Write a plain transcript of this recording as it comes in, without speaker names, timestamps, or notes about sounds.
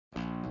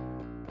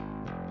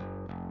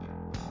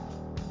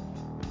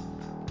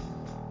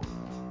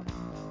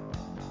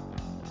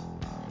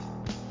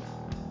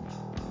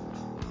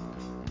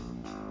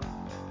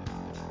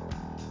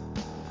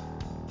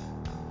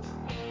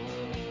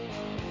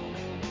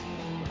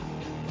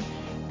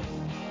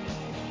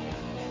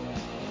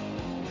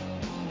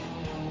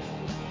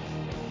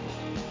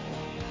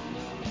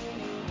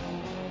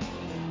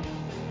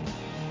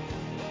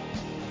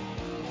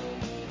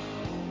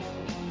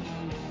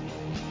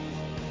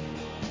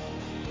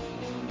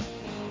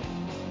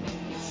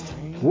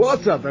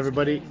What's up,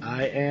 everybody?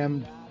 I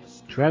am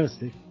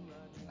Travesty,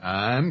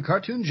 I'm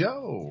Cartoon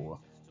Joe.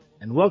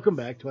 and welcome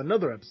back to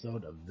another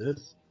episode of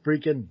This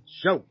Freaking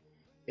Show.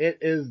 It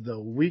is the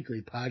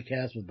weekly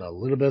podcast with a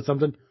little bit of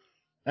something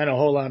and a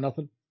whole lot of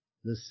nothing.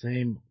 The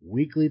same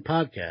weekly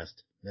podcast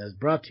that is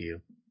brought to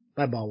you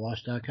by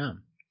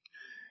BallWash.com.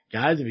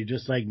 Guys, if you're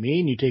just like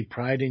me and you take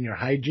pride in your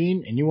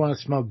hygiene and you want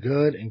to smell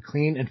good and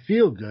clean and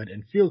feel good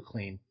and feel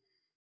clean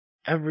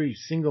every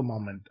single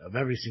moment of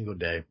every single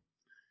day,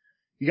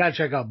 you gotta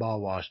check out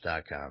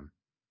BallWash.com.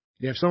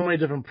 They have so many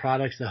different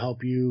products to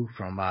help you,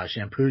 from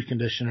shampoos,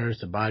 conditioners,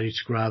 to body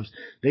scrubs.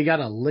 They got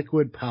a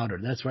liquid powder.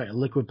 That's right, a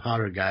liquid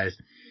powder, guys,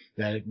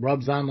 that it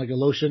rubs on like a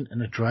lotion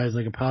and it dries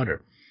like a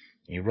powder.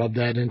 And you rub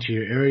that into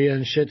your area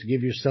and shit to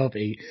give yourself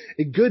a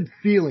good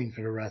feeling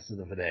for the rest of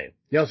the day.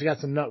 They also got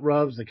some nut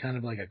rubs that kind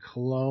of like a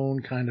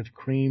cologne kind of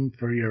cream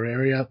for your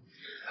area.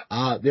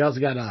 They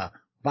also got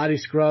body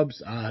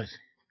scrubs,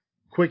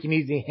 quick and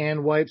easy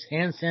hand wipes,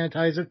 hand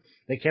sanitizer.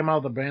 They came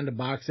out with a brand of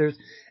boxers,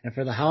 and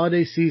for the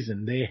holiday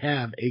season, they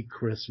have a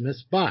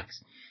Christmas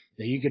box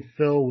that you could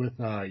fill with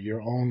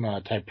your own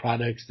type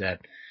products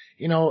that,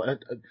 you know,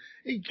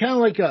 kind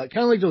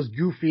of like those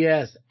goofy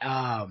ass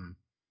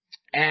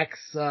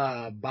Axe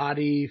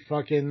body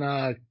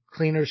fucking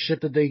cleaner shit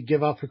that they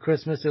give out for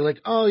Christmas. They're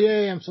like, oh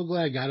yeah, I'm so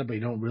glad I got it, but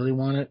you don't really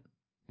want it,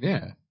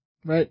 Yeah.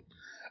 right?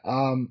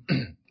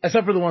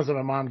 Except for the ones that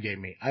my mom gave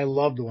me. I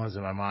love the ones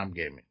that my mom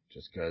gave me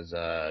just because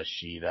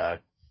she'd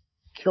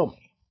kill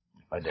me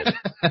if I did.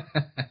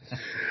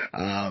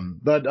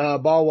 But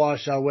Ball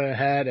Wash went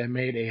ahead and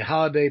made a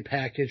holiday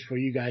package for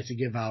you guys to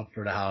give out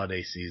for the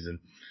holiday season.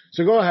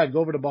 So go ahead,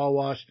 go over to Ball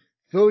Wash,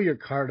 fill your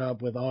cart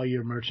up with all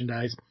your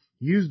merchandise.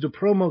 Use the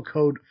promo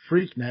code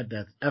FREAKNET,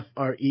 that's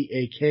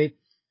FREAKNET.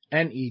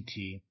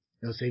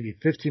 It'll save you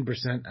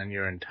 15% on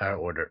your entire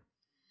order.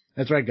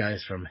 That's right,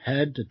 guys, from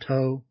head to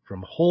toe,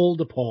 from hole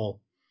to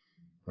pole.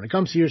 When it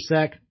comes to your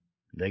sack,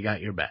 they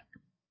got your back.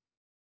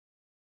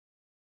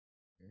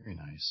 Very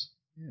nice.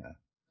 Yeah.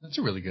 That's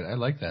a really good. I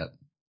like that.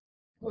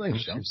 Well,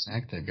 thanks, Your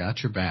sack, they've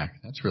got your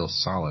back. That's real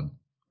solid.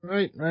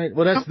 Right.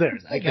 Well, that's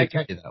theirs. I can't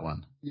take that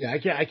one. Yeah,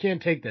 I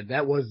can't take that.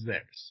 That was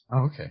theirs.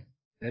 Oh, okay.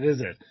 That is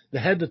theirs. The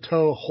head to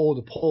toe, hole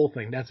to pole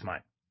thing, that's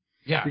mine.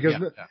 Yeah. Because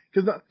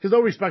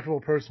no respectable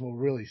person will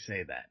really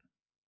say that.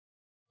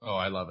 Oh,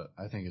 I love it.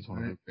 I think it's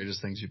one of the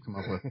greatest things you've come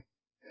up with.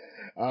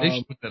 They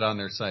should put that on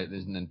their site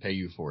and then pay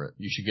you for it.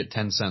 You should get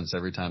 10 cents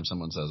every time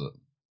someone says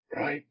it.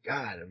 Right?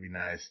 God, that'd be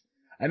nice.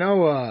 I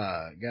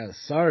know,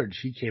 Sarge,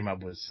 he came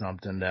up with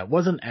something that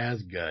wasn't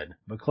as good,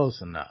 but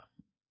close enough.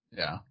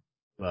 Yeah.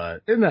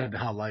 But isn't that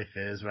how life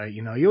is, right?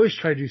 You know, you always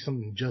try to do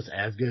something just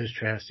as good as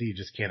Travesty, you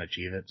just can't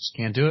achieve it. Just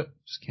can't do it.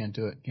 Can't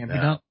be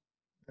done.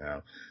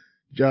 No.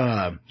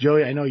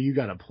 Joey, I know you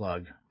got a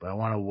plug, but I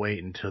want to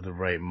wait until the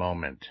right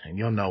moment, and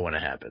you'll know when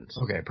it happens.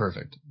 Okay,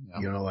 perfect. Yeah.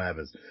 You'll know what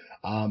happens.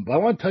 But I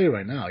want to tell you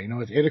right now, you know,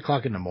 it's 8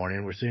 o'clock in the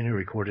morning. We're sitting here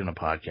recording a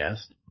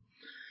podcast,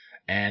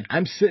 and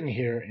I'm sitting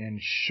here in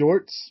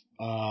shorts.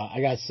 I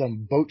got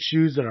some boat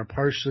shoes that are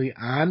partially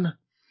on.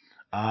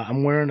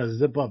 I'm wearing a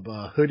zip-up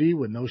hoodie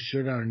with no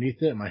shirt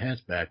underneath it, and my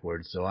hat's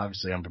backwards, so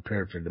obviously I'm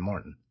prepared for the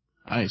morning.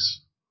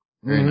 Nice.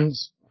 Very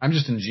nice. I'm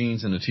just in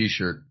jeans and a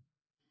t-shirt.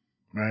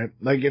 Right?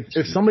 Like,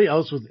 if somebody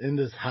else was in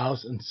this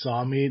house and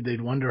saw me, they'd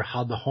wonder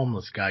how the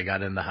homeless guy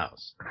got in the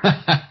house.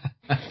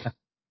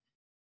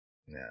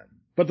 Yeah.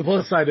 But the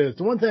plus side is,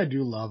 the one thing I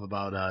do love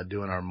about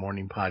doing our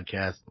morning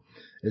podcast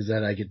is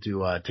that I get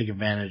to take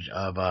advantage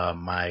of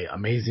my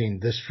amazing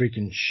This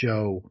Freaking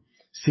Show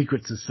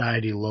Secret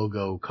Society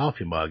logo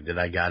coffee mug that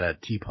I got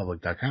at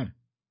tpublic.com.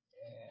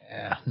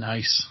 Yeah,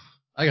 nice.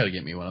 I gotta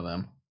get me one of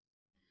them.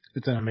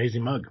 It's an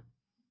amazing mug.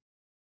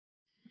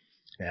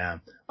 Yeah.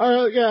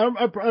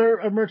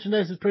 Our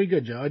merchandise is pretty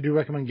good, Joe. I do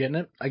recommend getting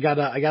it. I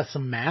got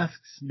some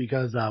masks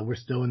because we're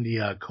still in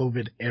the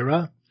COVID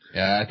era.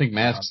 Yeah, I think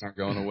masks aren't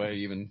going away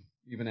even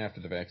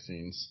after the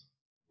vaccines.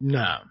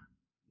 No,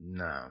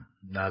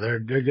 they're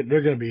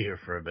gonna be here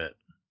for a bit.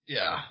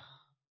 Yeah.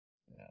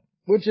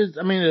 Which is,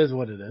 I mean, it is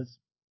what it is.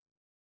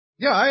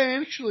 Yeah, I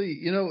actually,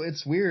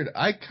 it's weird.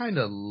 I kind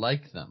of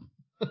like them.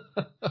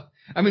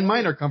 I mean,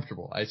 mine are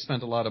comfortable. I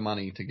spent a lot of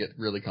money to get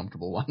really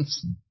comfortable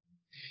ones.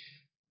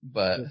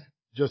 But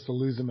just to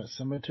lose them at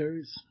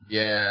cemeteries?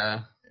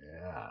 Yeah.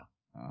 Yeah.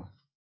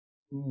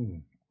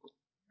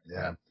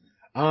 Yeah.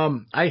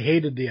 I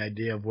hated the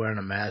idea of wearing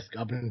a mask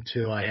up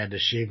until I had to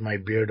shave my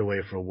beard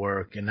away for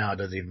work, and now it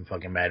doesn't even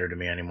fucking matter to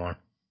me anymore.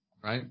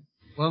 Right.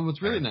 Well,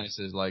 what's really nice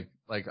is like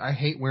I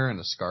hate wearing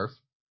a scarf.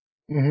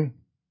 Mm-hmm.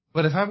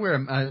 But if I wear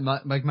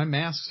my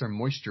masks are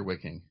moisture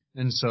wicking,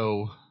 and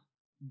so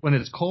when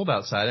it's cold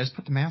outside, I just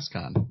put the mask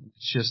on.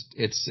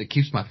 It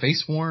keeps my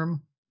face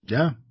warm.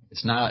 Yeah.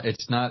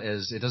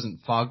 It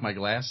doesn't fog my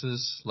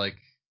glasses like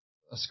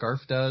a scarf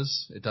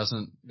does. It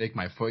doesn't make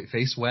my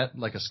face wet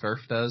like a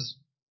scarf does.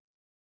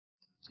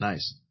 It's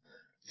nice.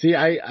 See,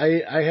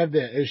 I have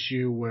the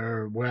issue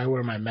where I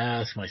wear my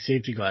mask, my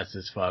safety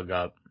glasses fog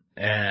up.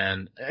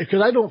 And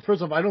because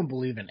first off, I don't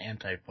believe in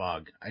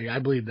anti-fog. I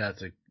believe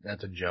that's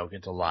a joke.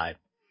 It's a lie.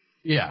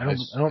 Yeah,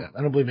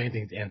 I don't believe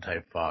anything's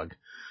anti-fog.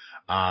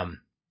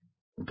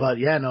 But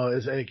yeah, no,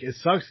 it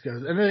sucks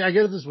because, and I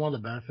guess this is one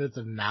of the benefits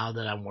of now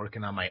that I'm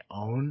working on my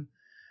own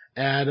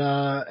at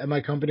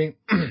my company.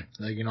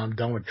 Like, you know, I'm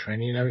done with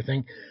training and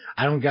everything.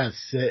 I don't gotta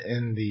sit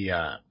in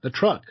the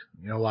truck,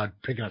 you know, while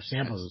picking up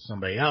samples with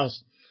somebody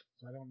else.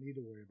 So I don't need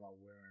to worry about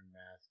wearing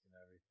masks and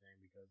everything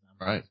because I'm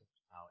right.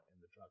 out in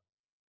the truck.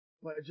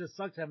 But it just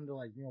sucks having to,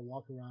 like, you know,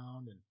 walk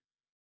around and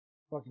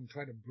fucking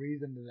try to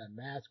breathe into that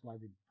mask while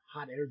the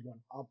hot air is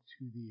going up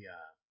to the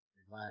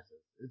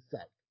glasses. It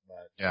sucks,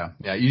 but Yeah.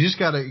 You just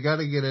gotta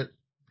get it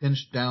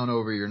pinched down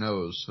over your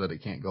nose so that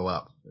it can't go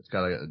up. It's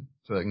gotta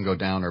so it can go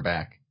down or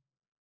back.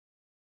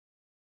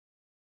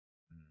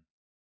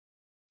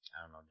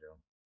 I don't know, Joe.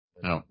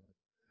 No,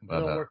 That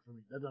don't work for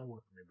me. That doesn't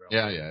work for me, bro.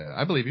 Yeah.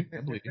 I believe you.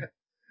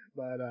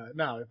 But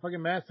no,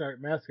 fucking masks are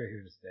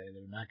here to stay.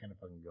 They're not gonna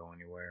fucking go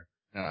anywhere.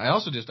 I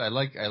also I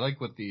like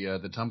what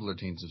the Tumblr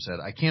teens have said.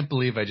 I can't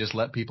believe I just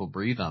let people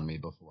breathe on me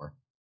before.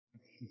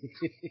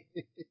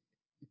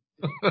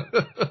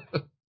 God,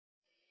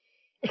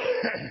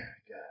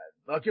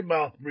 fucking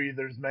mouth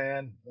breathers,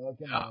 man.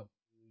 Fucking mouth.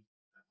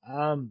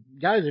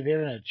 Guys, if you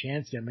haven't had a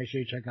chance yet, make sure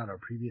you check out our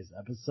previous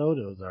episode.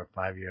 It was our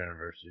 5-year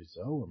anniversary,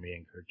 so where me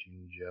and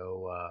Cartoon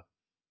Joe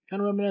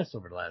kind of reminisce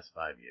over the last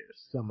 5 years.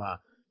 Some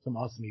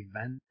awesome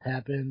events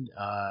happened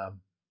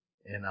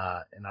in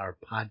our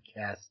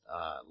podcast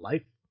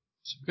life.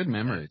 Some good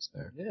memories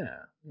there.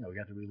 Yeah, you know, we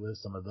got to relive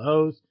some of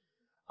those.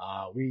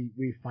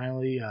 We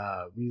finally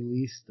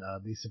released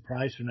the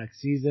surprise for next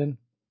season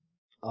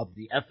of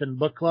the Effin'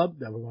 Book Club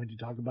that we're going to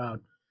talk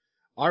about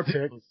our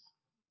picks.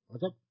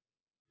 What's up?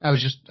 I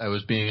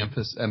was being I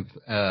can't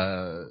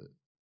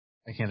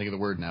think of the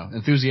word now.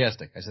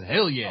 Enthusiastic. I said,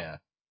 hell yeah.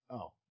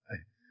 Oh.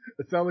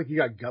 It sounded like you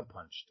got gut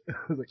punched. I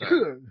was like,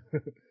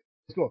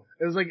 it's cool.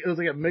 It was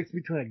like a mix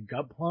between a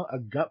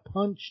gut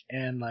punch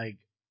and like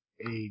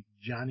a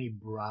Johnny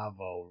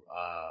Bravo.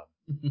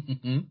 Yes.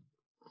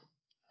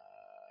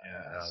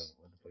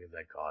 What the fuck is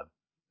that called?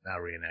 Not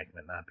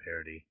reenactment, not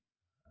parody.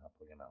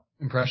 Fucking know.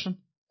 Impression?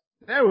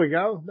 There we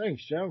go.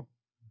 Thanks, Joe.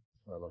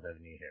 I love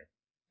having you here.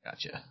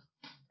 Gotcha.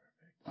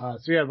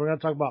 So yeah, we're gonna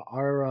talk about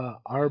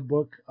our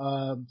book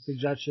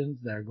suggestions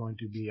that are going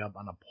to be up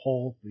on a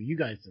poll for you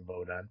guys to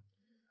vote on.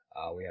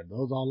 We have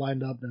those all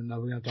lined up, and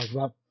we're gonna talk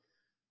about.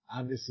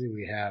 Obviously,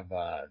 we have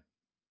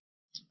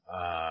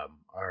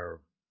our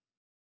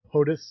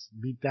POTUS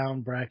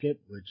beatdown bracket,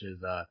 which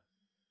is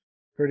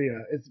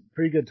it's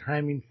pretty good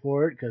timing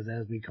for it because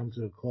as we come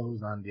to a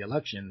close on the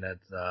election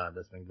that's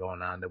been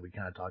going on that we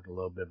kind of talked a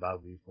little bit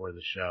about before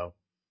the show.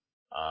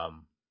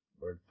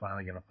 We're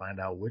finally going to find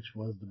out which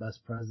was the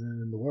best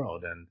president in the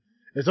world. And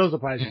it's so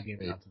surprising we came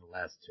down to the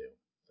last two.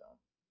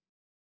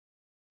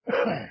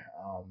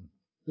 So,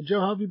 but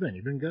Joe, how have you been?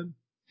 You been good?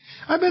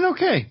 I've been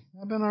okay.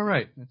 I've been all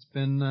right. It's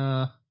been,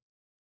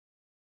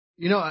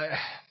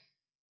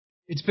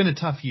 it's been a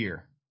tough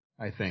year,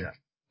 I think. Yeah.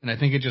 And I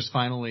think it just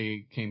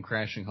finally came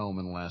crashing home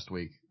in the last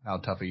week, how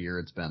tough a year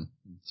it's been.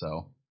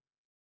 So,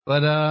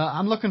 but,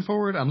 I'm looking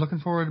forward to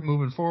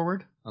moving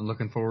forward. I'm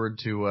looking forward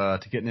to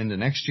getting into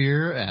next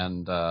year,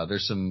 and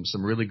there's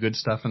some really good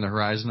stuff in the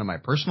horizon in my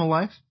personal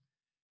life,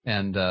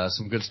 and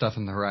some good stuff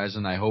in the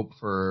horizon I hope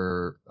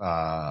for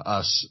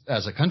us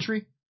as a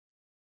country.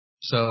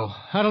 So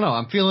I don't know.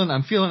 I'm feeling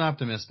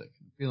optimistic.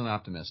 Yeah,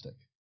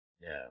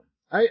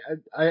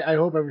 I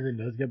hope everything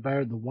does get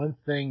better. The one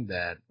thing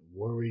that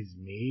worries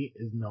me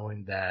is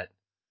knowing that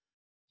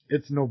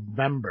it's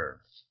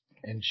November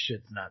and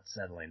shit's not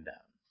settling down.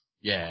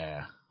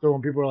 Yeah. So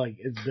when people are like,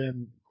 it's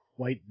been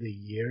quite the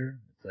year.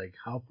 It's like,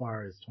 how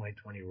far is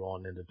 2020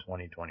 rolling into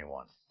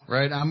 2021?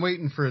 Right. I'm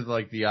waiting for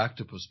like the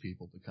octopus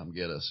people to come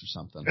get us or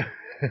something.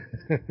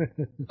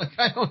 Like,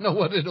 I don't know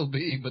what it'll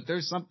be, but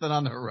there's something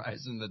on the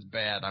horizon that's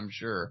bad, I'm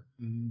sure.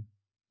 Mm-hmm.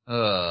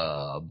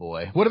 Oh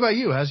boy. What about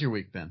you? How's your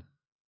week been?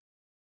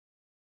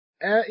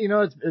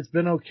 It's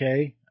been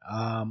okay.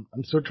 I'm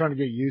still trying to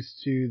get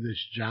used to this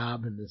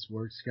job and this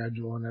work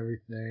schedule and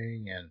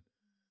everything. And,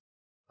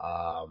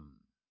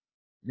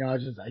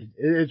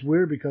 it's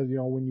weird because,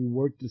 when you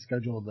work the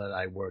schedule that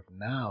I work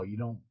now, you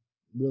don't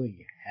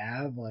really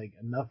have like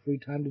enough free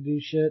time to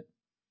do shit,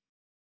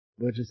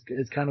 which is,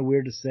 it's kind of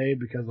weird to say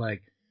because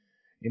like,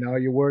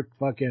 you work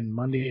fucking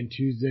Monday and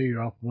Tuesday,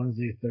 you're off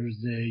Wednesday,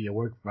 Thursday, you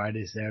work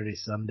Friday, Saturday,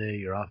 Sunday,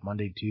 you're off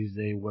Monday,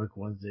 Tuesday, work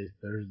Wednesday,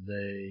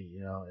 Thursday,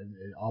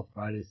 and off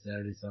Friday,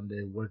 Saturday,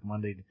 Sunday, work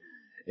Monday.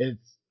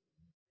 It's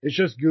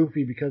just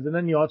goofy because, and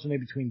then you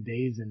alternate between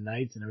days and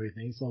nights and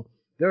everything. So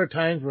there are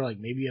times where like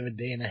maybe you have a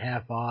day and a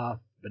half off,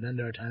 but then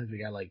there are times we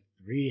got like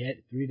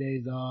three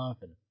days off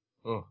and.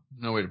 Oh,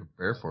 no way to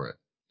prepare for it.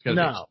 It's gotta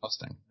be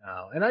exhausting.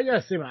 No, and I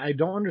gotta say, I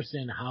don't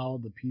understand how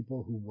the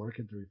people who work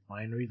at the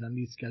refineries on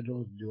these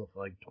schedules do it for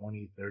like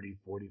 20, 30,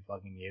 40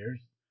 fucking years.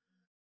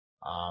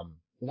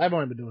 But I've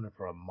only been doing it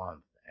for a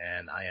month,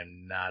 and I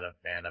am not a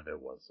fan of it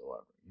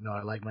whatsoever.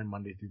 I like my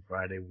Monday through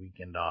Friday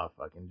weekend off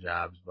fucking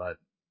jobs, but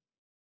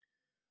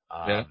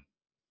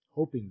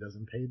hoping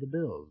doesn't pay the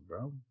bills,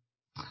 bro.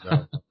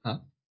 So,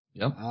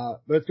 Yep.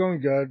 But it's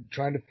going good.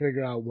 Trying to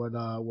figure out what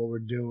we're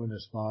doing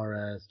as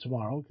far as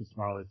tomorrow, because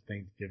tomorrow is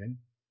Thanksgiving.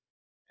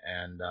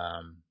 And,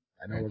 I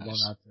know Very we're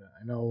nice.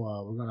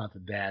 we're going out to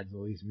Dad's. At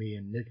least me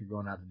and Nick are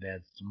going out to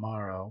Dad's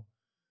tomorrow.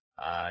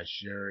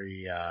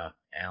 Sherry,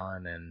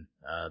 Alan, and,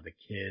 the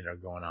kid are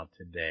going out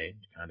today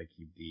to kind of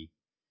keep the,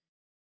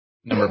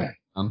 Number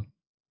one.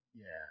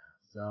 yeah.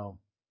 So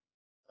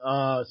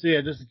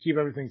yeah, just to keep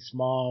everything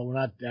small. We're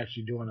not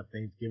actually doing a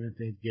Thanksgiving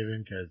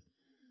because,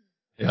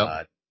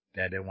 Yep.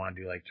 Dad didn't want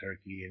to do like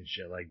turkey and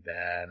shit like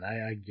that. And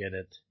I get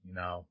it. You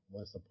know,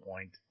 what's the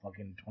point?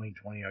 Fucking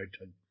 2020 already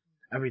took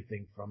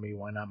everything from me.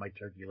 Why not my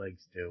turkey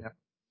legs too? Yep.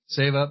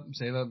 Save up.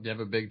 You have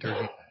a big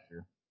turkey.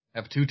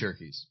 Have 2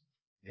 turkeys.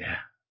 Yeah.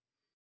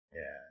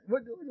 Yeah.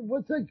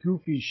 What's that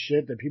goofy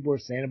shit that people are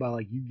saying about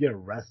like you get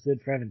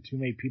arrested for having too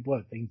many people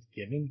at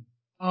Thanksgiving?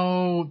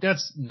 Oh,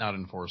 that's not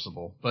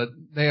enforceable, but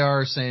they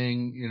are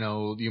saying,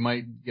 you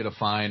might get a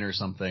fine or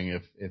something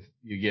if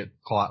you get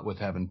caught with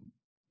having,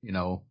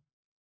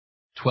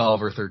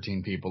 12 or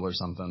 13 people or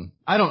something.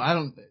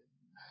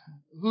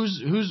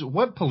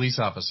 What police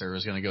officer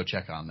is going to go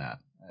check on that?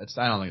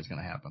 I don't think it's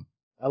going to happen.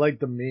 I like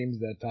the memes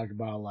that talk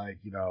about like,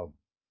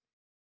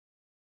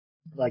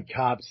 like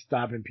cops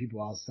stopping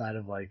people outside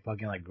of like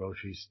fucking like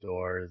grocery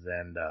stores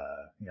and,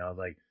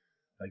 like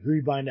who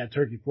you buying that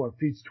turkey for? It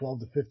feeds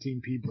 12 to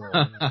 15 people. You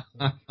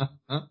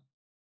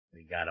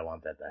gotta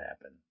want that to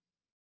happen.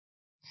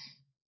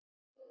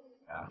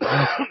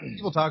 Yeah.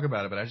 People talk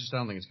about it, but I just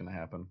don't think it's going to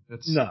happen.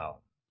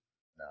 No.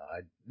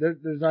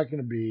 There's not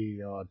going to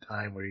be a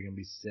time where you're going to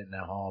be sitting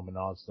at home and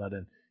all of a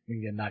sudden you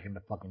can get knocked on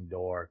the fucking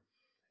door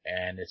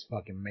and it's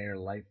fucking Mayor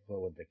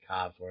Lightfoot with the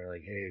cops where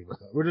like, hey,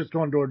 we're just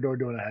going door to door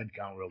doing a head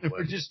count real quick.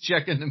 We're just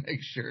checking to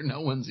make sure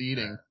no one's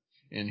eating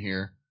in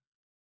here.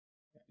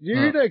 Do you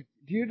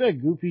hear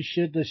that goofy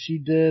shit that she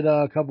did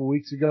a couple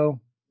weeks ago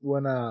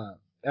when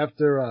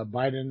after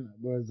Biden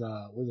was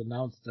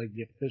announced like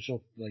the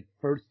official like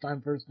first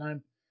time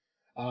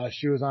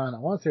she was on, I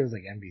want to say it was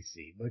like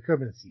NBC, but it could have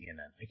been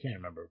CNN. I can't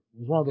remember.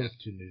 It was one of those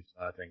two news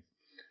things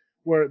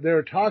where they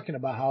were talking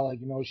about how like,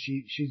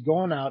 she's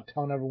going out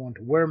telling everyone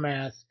to wear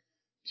masks,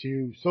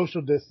 to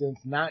social distance,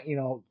 not,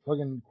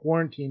 fucking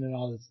quarantine and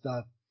all this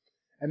stuff.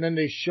 And then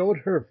they showed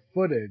her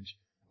footage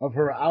of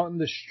her out in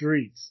the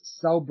streets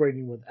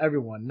celebrating with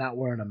everyone, not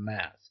wearing a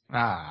mask.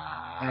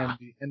 And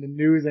the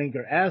news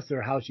anchor asked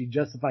her how she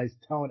justifies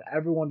telling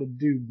everyone to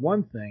do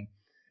one thing,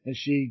 and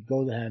she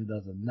goes ahead and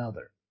does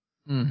another.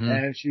 Mm-hmm.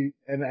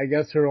 And I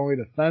guess her only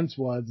defense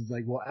was, it's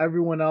like, well,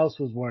 everyone else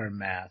was wearing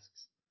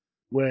masks,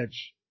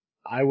 which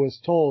I was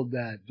told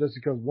that just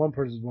because one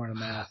person's wearing a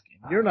mask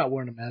and you're not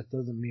wearing a mask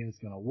doesn't mean it's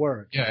going to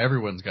work. Yeah,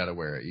 everyone's got to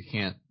wear it. You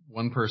can't,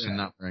 one person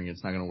not wearing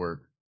it's not going to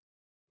work.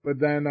 But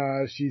then,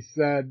 she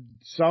said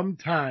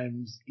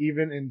sometimes,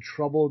 even in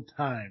troubled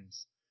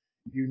times,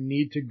 you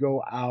need to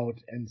go out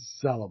and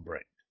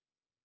celebrate.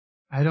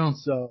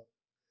 So,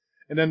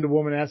 and then the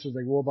woman asked her,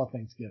 like, what about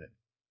Thanksgiving?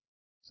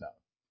 So.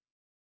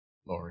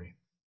 Lori.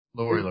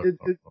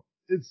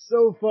 It's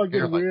so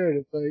fucking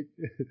weird.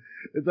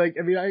 It's like,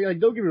 I mean, I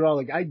don't get me wrong.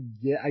 Like, I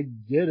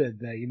get it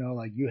that,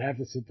 like you have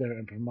to sit there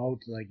and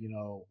promote, like,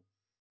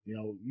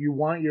 you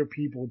want your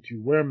people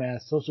to wear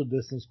masks, social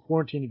distance,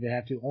 quarantine if you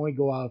have to, only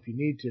go out if you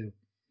need to.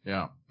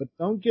 Yeah. But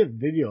don't get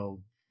video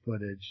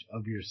footage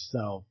of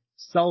yourself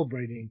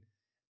celebrating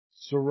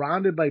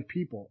surrounded by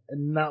people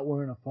and not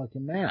wearing a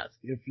fucking mask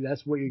if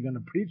that's what you're going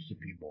to preach to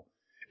people.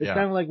 It's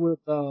kind of like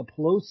with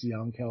Pelosi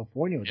out in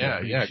California. With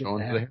going to the hair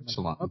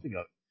salon. A month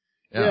ago.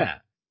 Yeah.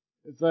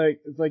 It's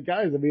like,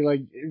 guys, I mean,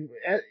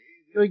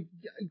 like,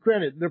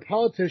 granted, they're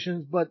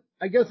politicians, but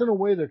I guess in a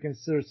way they're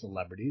considered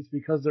celebrities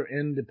because they're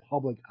in the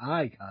public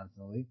eye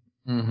constantly.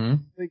 Mm-hmm.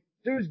 Like,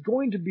 there's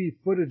going to be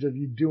footage of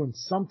you doing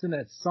something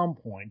at some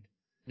point.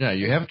 Yeah,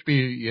 you have to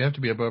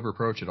be above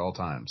reproach at all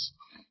times.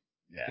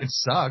 Yeah. It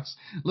sucks.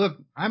 Look,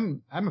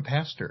 I'm a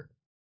pastor.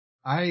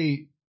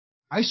 I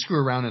screw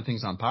around in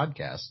things on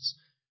podcasts,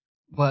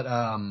 but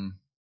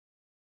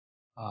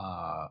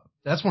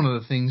that's one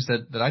of the things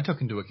that I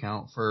took into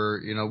account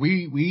for,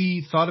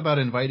 we thought about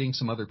inviting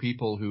some other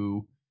people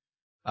who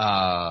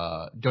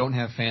don't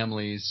have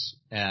families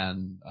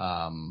and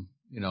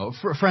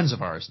for friends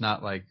of ours,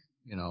 not like,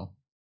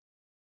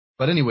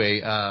 but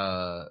anyway,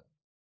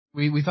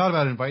 we thought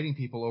about inviting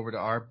people over to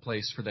our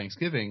place for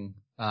Thanksgiving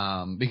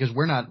because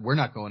we're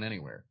not going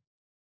anywhere.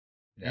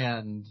 Yeah.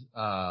 And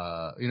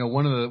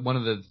one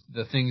of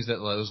the things that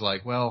was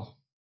like, well,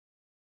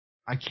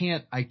 I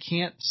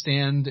can't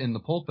stand in the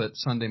pulpit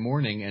Sunday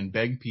morning and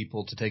beg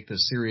people to take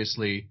this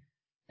seriously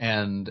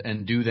and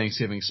do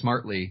Thanksgiving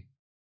smartly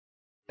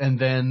and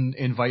then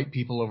invite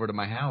people over to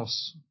my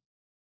house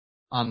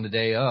on the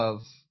day of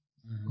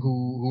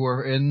who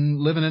are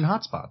living in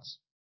hotspots.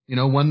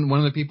 One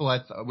of the people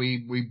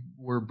we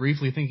were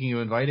briefly thinking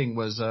of inviting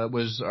was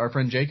our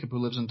friend Jacob who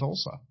lives in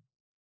Tulsa.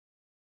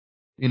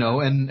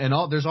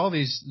 There's all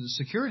these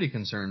security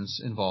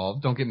concerns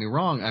involved. Don't get me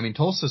wrong. I mean,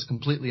 Tulsa's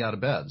completely out of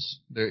beds.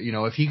 There,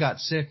 if he got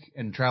sick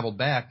and traveled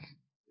back,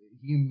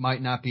 he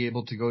might not be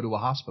able to go to a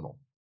hospital.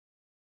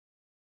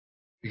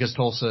 because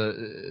Tulsa,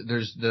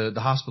 there's the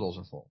hospitals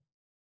are full.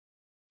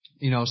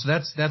 So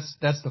that's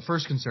the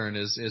first concern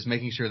is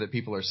making sure that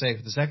people are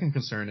safe. The second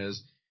concern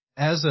is,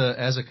 as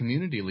a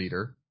community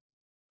leader,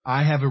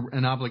 I have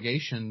an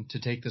obligation to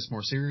take this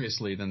more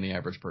seriously than the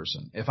average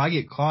person. If I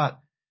get caught,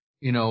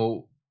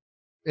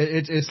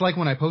 it's like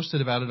when I posted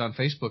about it on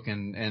Facebook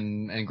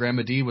and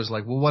Grandma D was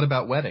like, well, what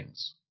about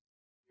weddings?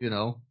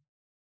 Yeah.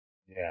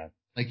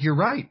 Like, you're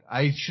right.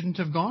 I shouldn't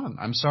have gone.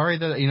 I'm sorry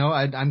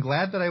that, I'm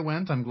glad that I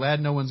went. I'm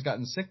glad no one's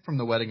gotten sick from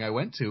the wedding I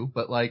went to,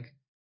 but like,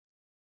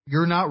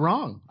 you're not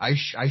wrong. I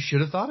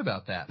should have thought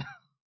about that.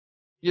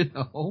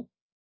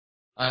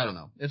 I don't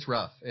know. It's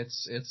rough.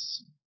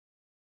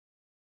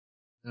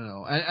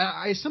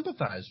 I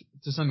sympathize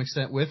to some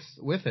extent with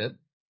it,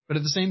 but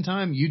at the same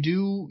time,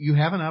 you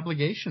have an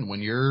obligation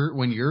when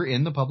you're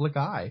in the public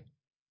eye.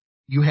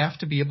 You have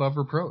to be above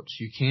reproach.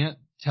 You can't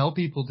tell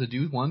people to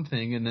do one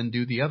thing and then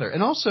do the other.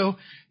 And also,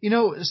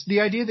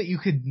 the idea that you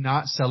could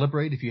not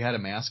celebrate if you had a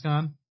mask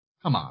on.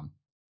 Come on.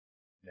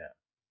 Yeah.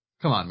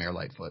 Come on, Mayor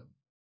Lightfoot.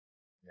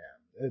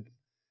 Yeah.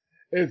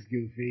 It's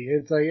goofy.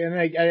 It's like, and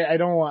I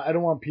don't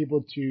want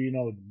people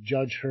to,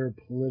 judge her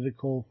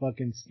political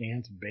fucking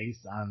stance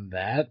based on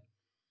that.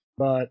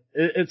 But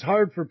it's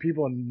hard for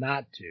people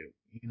not to,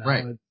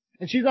 Right.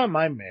 And she's not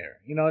my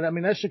mayor. I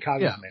mean, that's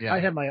Chicago's mayor. Yeah. I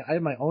have my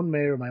own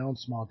mayor, my own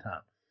small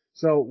town.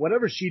 So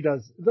whatever she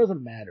does, it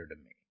doesn't matter to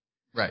me.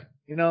 Right.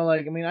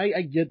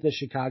 I get that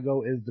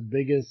Chicago is the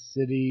biggest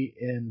city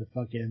in the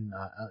fucking,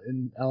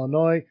 in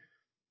Illinois.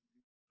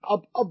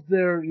 Up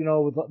there,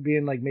 with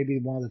being like maybe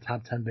one of the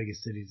top 10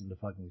 biggest cities in the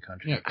fucking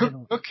country. Yeah.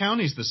 Cook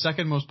County is the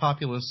second most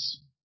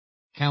populous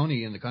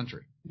county in the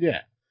country.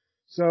 Yeah.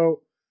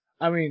 So,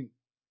 I mean,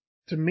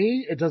 to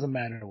me, it doesn't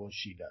matter what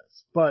she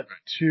does, but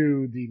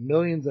to the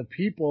millions of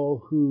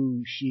people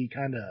who she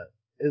kind of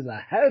is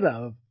ahead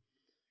of,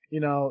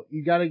 you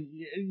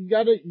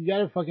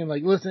gotta fucking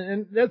like listen.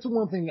 And that's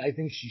one thing I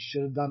think she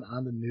should have done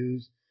on the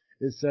news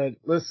is said,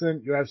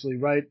 listen, you're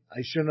absolutely right.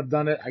 I shouldn't have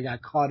done it. I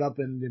got caught up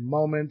in the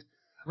moment.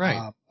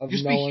 Right.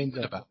 Just be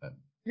human about it.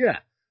 Yeah.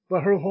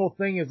 But her whole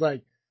thing is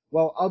like,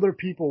 well, other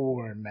people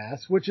were wearing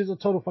masks, which is a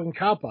total fucking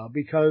cop-out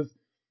because,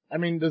 I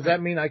mean, does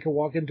that mean I can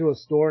walk into a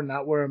store and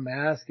not wear a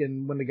mask?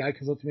 And when the guy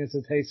comes up to me and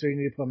says, hey, sir, you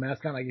need to put a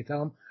mask on, I can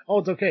tell him, oh,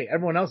 it's okay.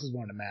 Everyone else is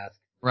wearing a mask.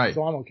 Right.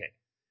 So I'm okay.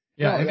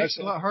 Yeah. It makes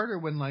it a lot harder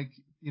when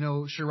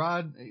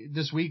Sherrod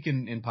this week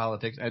in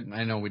politics,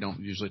 I know we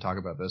don't usually talk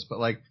about this, but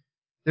like,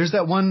 there's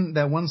that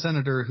one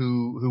senator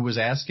who was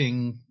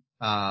asking,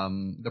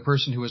 the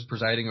person who was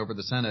presiding over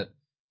the Senate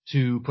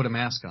to put a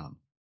mask on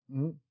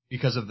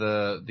because of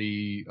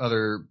the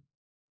other,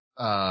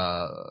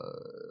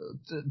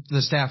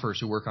 the staffers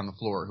who work on the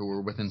floor who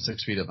were within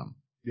 6 feet of them.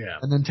 Yeah.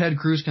 And then Ted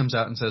Cruz comes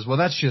out and says, well,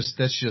 that's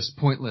just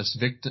pointless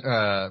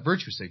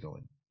virtue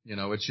signaling.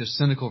 It's just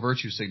cynical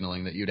virtue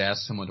signaling that you'd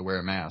ask someone to wear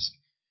a mask.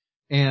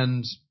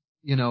 And,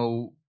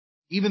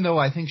 even though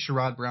I think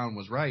Sherrod Brown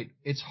was right,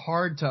 it's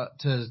hard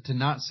to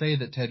not say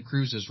that Ted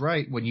Cruz is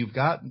right when you've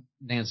got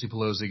Nancy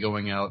Pelosi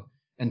going out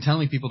and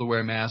telling people to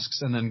wear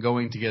masks and then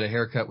going to get a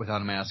haircut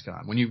without a mask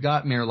on. When you've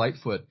got Mayor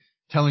Lightfoot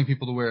telling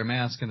people to wear a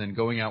mask and then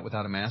going out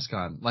without a mask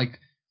on. Like,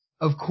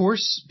 of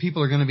course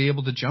people are going to be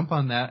able to jump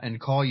on that and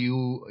call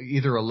you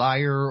either a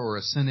liar or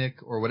a cynic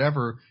or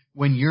whatever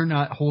when you're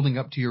not holding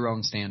up to your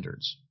own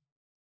standards.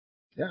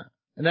 Yeah.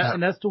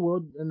 And that's the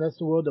world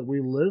that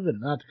we live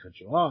in, not to cut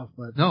you off,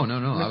 but no,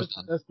 I was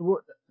done. That's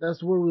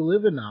the world we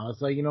live in now.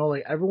 It's like,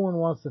 like everyone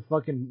wants to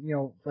fucking,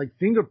 like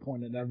finger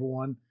point at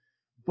everyone,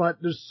 but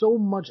there's so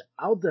much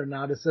out there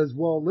now that says,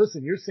 well,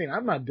 listen, you're saying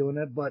I'm not doing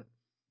it, but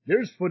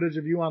there's footage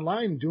of you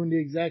online doing the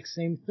exact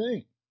same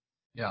thing.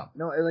 Yeah.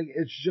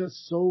 It's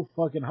just so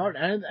fucking hard.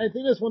 And I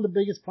think that's one of the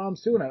biggest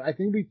problems too. And I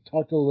think we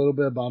talked a little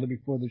bit about it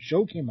before the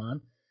show came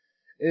on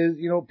is,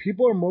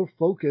 people are more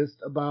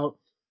focused about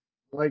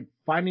like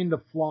finding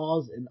the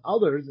flaws in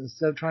others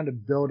instead of trying to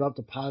build up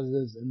the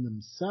positives in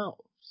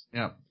themselves.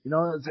 Yeah.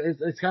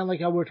 It's kind of like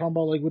how we're talking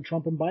about like with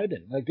Trump and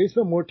Biden. Like they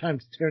spend more time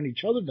tearing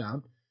each other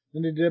down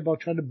than they did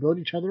about trying to build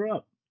each other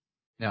up.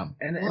 Yeah.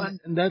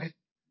 And that's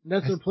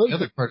the political.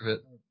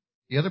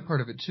 The other part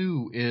of it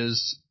too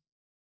is,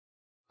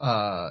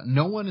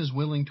 no one is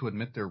willing to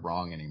admit they're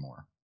wrong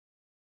anymore.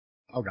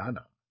 Oh God,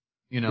 no.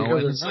 And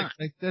it's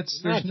like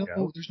there's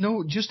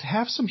no, just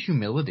have some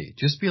humility.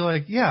 Just be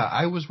like, yeah,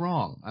 I was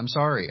wrong. I'm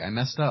sorry. I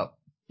messed up.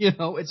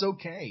 It's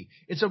okay.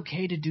 It's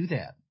okay to do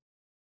that.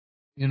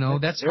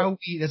 That's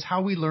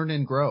how we learn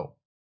and grow.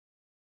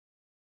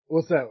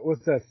 What's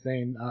that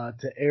saying?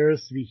 To err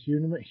is to be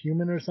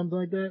human or something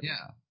like that?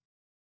 Yeah.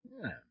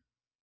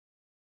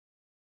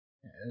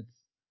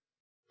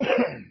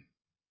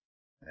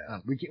 Yeah,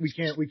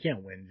 we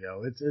can't win,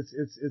 Joe.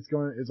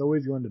 It's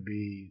always going to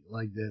be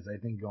like this, I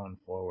think, going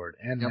forward.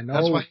 And I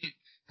know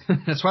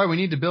that's why we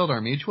need to build our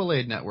mutual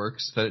aid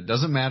networks, that it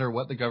doesn't matter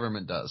what the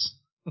government does.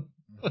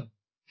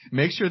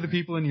 Make sure the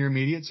people in your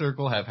immediate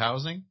circle have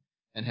housing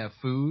and have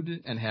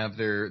food and have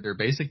their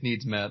basic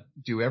needs met.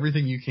 Do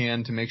everything you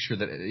can to make sure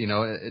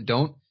that,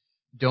 don't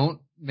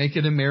make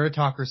it a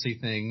meritocracy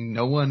thing.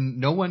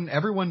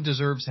 Everyone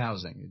deserves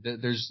housing.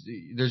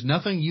 There's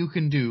nothing you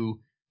can do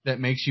that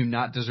makes you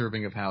not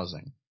deserving of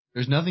housing.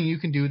 There's nothing you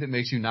can do that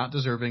makes you not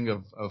deserving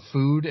of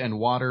food and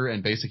water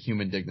and basic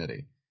human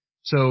dignity.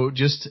 So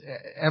just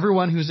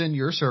everyone who's in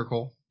your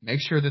circle, make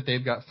sure that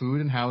they've got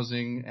food and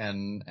housing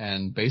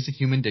and basic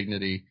human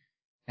dignity,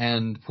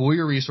 and pool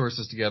your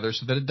resources together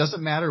so that it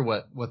doesn't matter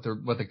what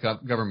the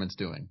government's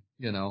doing,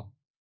 you know.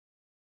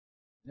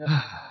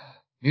 Yeah.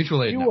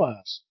 Mutual aid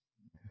networks.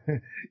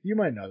 You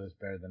might know this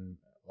better than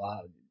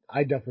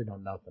I definitely know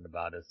nothing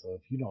about it. So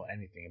if you know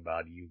anything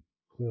about it, you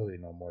clearly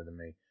know more than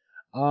me.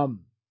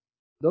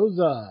 Those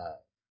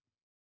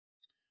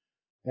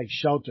like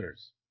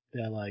shelters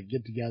that like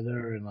get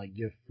together and like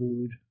give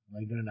food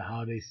like during the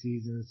holiday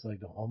seasons to like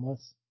the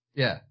homeless.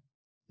 Yeah.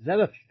 Is that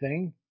a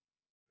thing,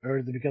 or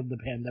is it because of the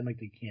pandemic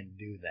they can't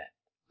do that?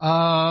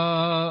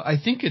 I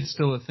think it's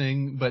still a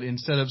thing, but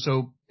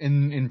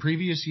in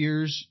previous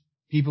years,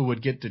 people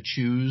would get to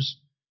choose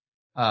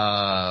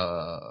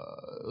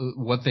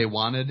what they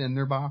wanted in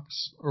their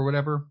box or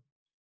whatever.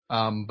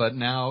 But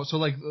now,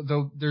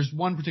 there's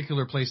one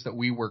particular place that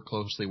we work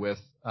closely with,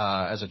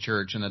 as a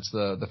church, and it's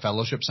the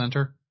Fellowship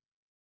Center.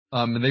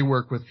 And they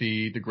work with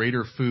the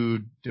Greater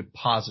Food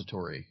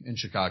Depository in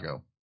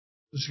Chicago,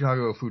 the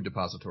Chicago Food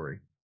Depository.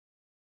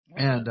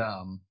 Okay. And,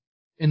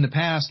 in the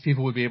past,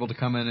 people would be able to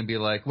come in and be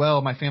like,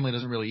 well, my family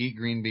doesn't really eat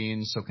green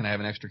beans, so can I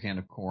have an extra can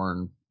of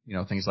corn? You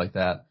know, things like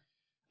that.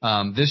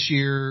 This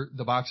year,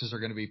 the boxes are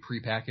going to be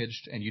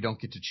prepackaged, and you don't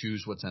get to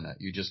choose what's in it.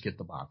 You just get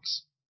the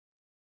box.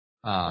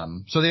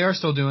 So they are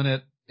still doing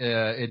it.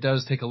 It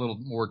does take a little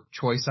more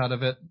choice out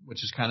of it,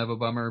 which is kind of a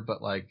bummer,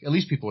 but like, at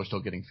least people are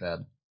still getting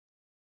fed.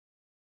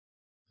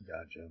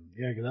 Gotcha.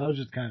 Yeah, because I was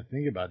just kind of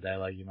thinking about that,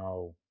 like, you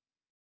know,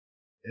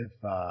 if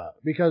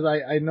because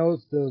I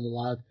noticed there was a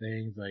lot of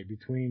things like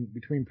between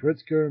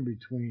Pritzker and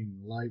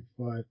between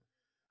Lightfoot,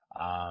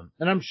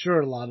 and I'm sure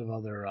a lot of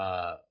other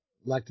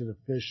elected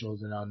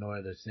officials in Illinois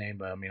are the same,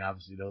 but I mean,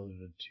 obviously those are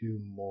the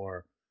two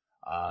more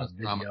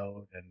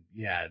videoed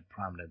and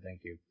prominent.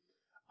 Thank you.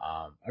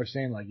 Are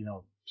saying like, you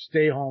know,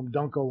 stay home,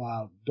 don't go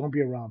out, don't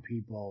be around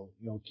people,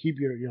 you know, keep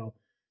your, you know,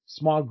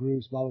 small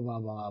groups, blah, blah, blah,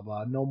 blah,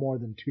 blah, no more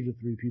than 2 to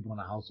 3 people in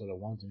a household at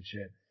once and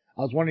shit.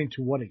 I was wondering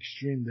to what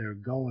extreme they're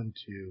going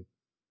to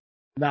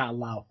not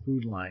allow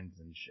food lines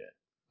and shit.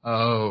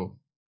 Oh,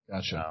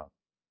 gotcha.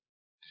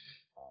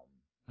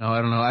 No,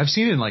 I don't know. I've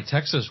seen it in like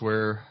Texas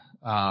where,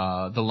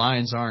 the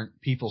lines aren't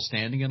people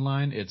standing in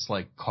line. It's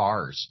like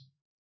cars.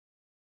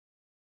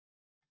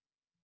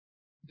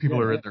 People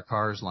are in their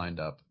cars lined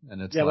up,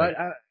 and it's like,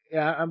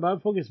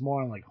 I'm focused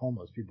more on like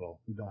homeless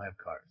people who don't have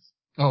cars.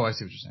 Oh, I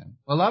see what you're saying.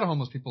 Well, a lot of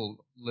homeless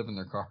people live in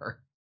their car,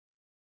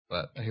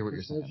 but I hear what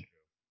you're saying.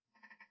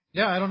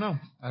 Yeah, I don't know.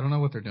 I don't know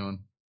what they're doing.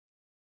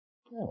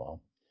 Yeah,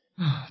 well.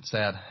 It's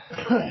sad.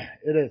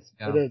 It is.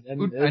 Yeah. It is.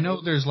 And I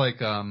know there's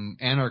like,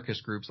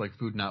 anarchist groups like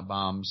Food Not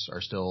Bombs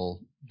are still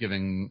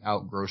giving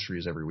out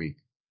groceries every week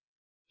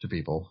to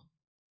people.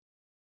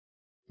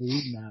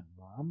 Food Not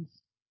Bombs?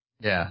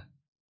 Yeah.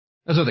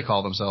 That's what they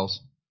call themselves.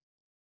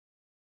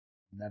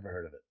 Never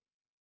heard of it.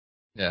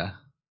 Yeah.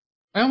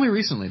 I only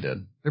recently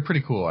did. They're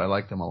pretty cool. I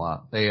like them a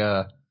lot. They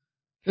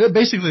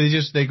basically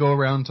they go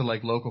around to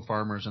like local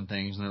farmers and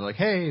things, and they're like,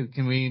 hey,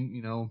 can we,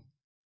 you know,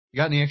 you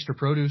got any extra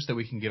produce that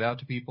we can give out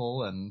to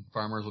people? And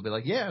farmers will be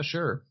like, yeah,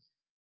 sure.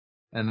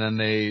 And then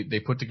they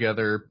put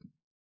together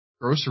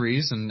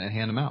groceries and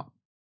hand them out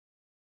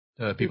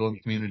to people in the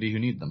community who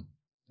need them.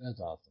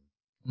 That's awesome.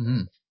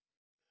 Mm-hmm.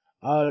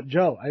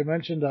 Joe, I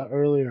mentioned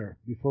earlier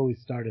before we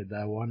started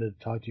that I wanted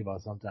to talk to you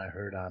about something I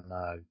heard on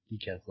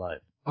Geekcast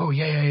Live. Oh,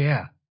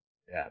 yeah.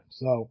 Yeah.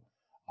 So,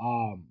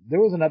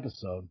 there was an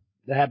episode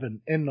that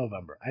happened in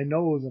November. I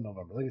know it was in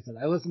November. Like I said,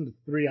 I listened to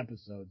 3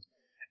 episodes,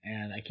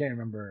 and I can't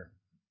remember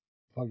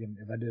fucking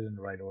if I did it in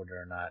the right order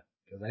or not,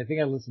 because I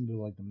think I listened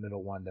to like the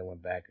middle one that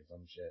went back or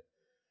some shit.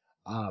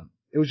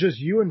 It was just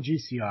you and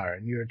GCR,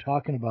 and you were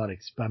talking about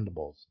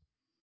Expendables,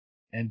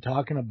 and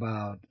talking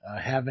about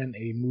having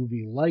a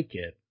movie like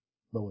it,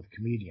 but with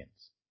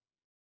comedians.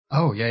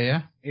 Oh, yeah.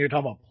 And you're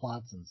talking about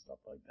plots and stuff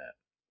like that.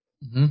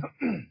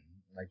 Mm-hmm.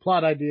 Like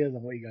plot ideas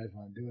and what you guys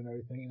want to do and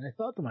everything. And I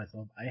thought to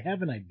myself, I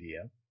have an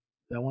idea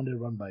that I wanted to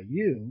run by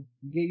you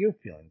and get your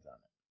feelings on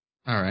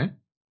it. All right.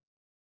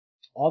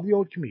 All the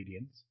old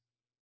comedians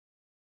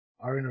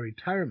are in a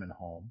retirement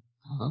home.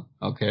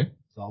 Okay.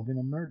 Solving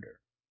a murder.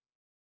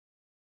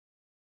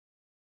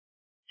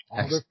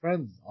 All their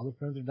friends are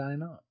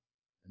dying off,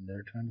 and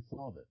they're trying to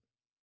solve it.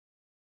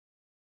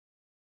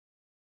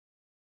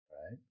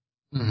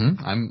 Right?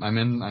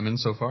 Mm-hmm. I'm in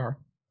so far.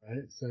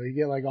 Right? So you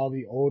get like all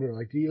the older,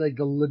 like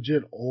the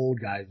legit old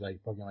guys,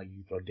 like fucking like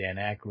you throw Dan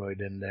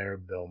Aykroyd in there,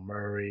 Bill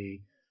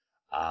Murray.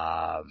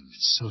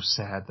 It's so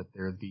sad that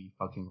they're the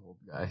fucking old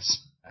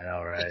guys. I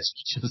know, right? That's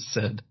what you just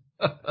said.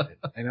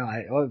 I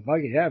know.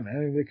 Fucking yeah,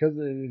 man. Because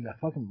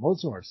fucking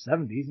most of them are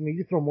 70s. I mean,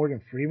 you throw Morgan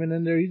Freeman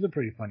in there. He's a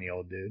pretty funny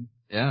old dude.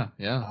 Yeah.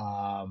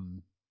 God,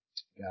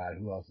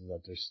 who else is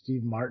up there?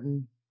 Steve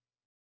Martin.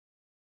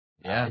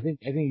 Yeah. I think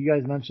you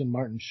guys mentioned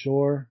Martin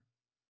Shore.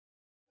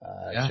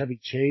 Yeah. Chevy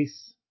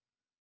Chase.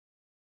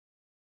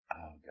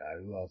 Oh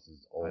God, who else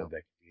is old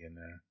that could be in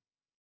there?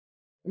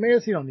 I mean, I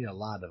guess you don't need a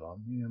lot of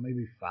them. You know,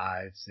 maybe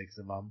 5, 6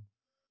 of them.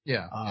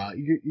 Yeah.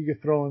 You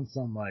could throw in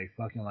some like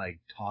fucking like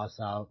toss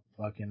out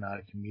fucking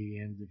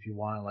comedians if you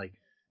want. Like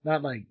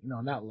not like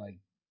not like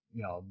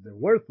they're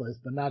worthless,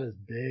 but not as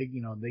big.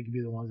 You know, they could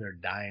be the ones that are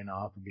dying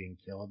off or being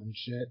killed and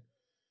shit.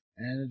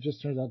 And it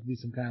just turns out to be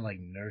some kind of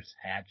like Nurse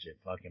Hatchet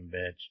fucking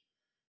bitch.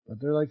 But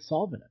they're like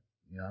solving it.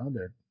 You know,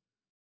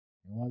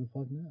 why the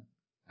fuck not?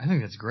 I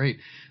think that's great.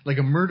 Like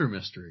a murder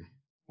mystery.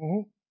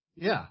 Mm-hmm.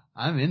 Yeah,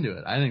 I'm into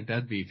it. I think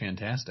that'd be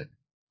fantastic.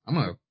 I'm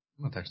gonna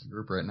text the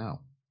group right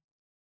now.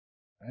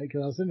 Right?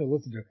 Because I was sitting there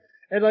listening to it.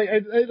 And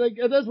like,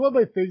 and that's one of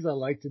my things I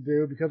like to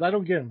do because I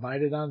don't get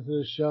invited onto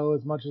the show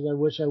as much as I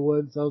wish I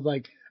would. So I was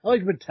like, I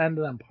like to pretend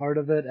that I'm part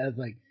of it as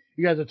like,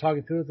 you guys are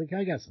talking through it. It's like,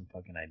 I got some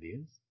fucking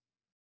ideas.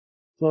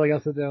 So like,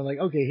 I'll sit there and like,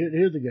 okay,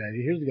 here's a good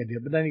idea. Here's a good idea.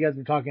 But then you guys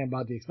were talking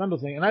about the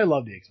Expendables thing, and I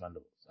love the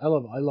Expendables. I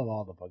love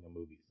all the fucking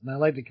movies. And I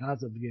like the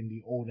concept of getting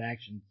the old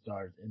action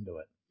stars into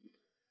it.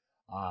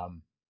 But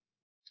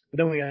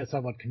then we guys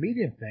talk about the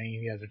comedian thing,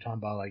 and you guys are talking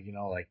about like,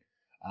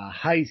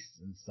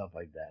 heists and stuff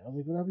like that. I was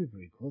like, well, that'd be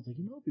pretty cool. It's like,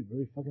 it'd be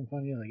really fucking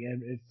funny. Like,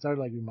 and it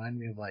started like reminding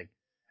me of like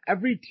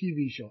every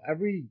TV show,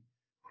 every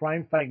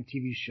crime fighting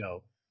TV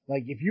show.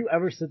 Like, if you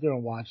ever sit there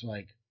and watch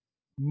like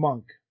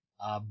Monk,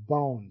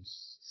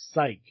 Bones,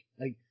 Psych,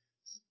 like,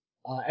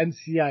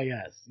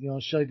 NCIS,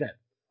 shit like that.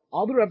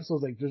 All their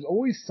episodes, like, there's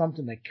always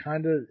something that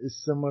kind of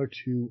is similar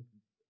to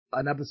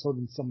an episode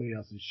in somebody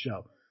else's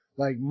show.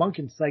 Like Monk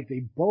and Psych, they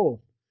both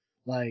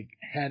like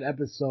had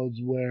episodes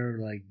where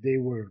like they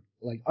were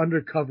like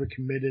undercover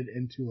committed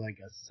into like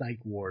a psych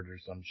ward or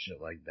some shit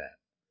like that.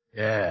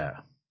 Yeah.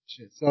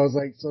 Shit. So I was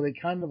like, so they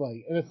kind of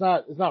like, and it's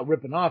not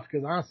ripping off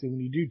because honestly, when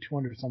you do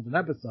 200 something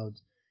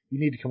episodes, you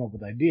need to come up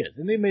with ideas,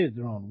 and they made it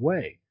their own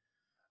way.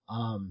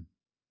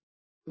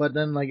 But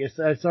then like I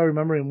started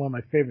remembering one of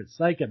my favorite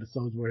Psych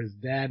episodes where his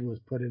dad was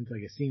put into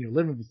like a senior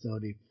living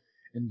facility,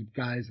 and the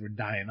guys were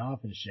dying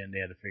off and shit, and they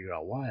had to figure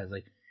out why. I was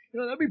like,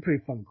 that'd be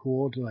pretty fucking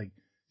cool to like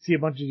see a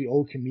bunch of the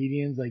old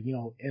comedians like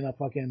in a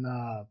fucking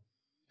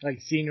like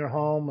senior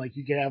home. Like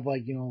you could have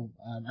like I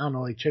don't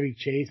know, like Chevy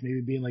Chase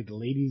maybe being like the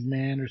ladies'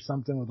 man or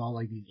something with all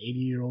like these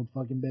 80-year-old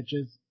fucking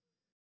bitches.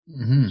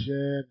 Mm-hmm.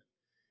 Shit.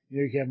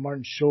 You could have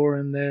Martin Shore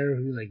in there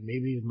who like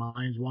maybe his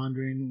mind's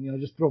wandering.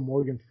 Just throw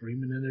Morgan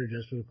Freeman in there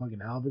just for the fucking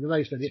hell because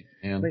like I said,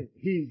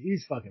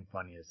 he's fucking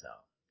funny as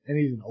hell, and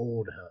he's an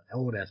old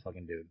ass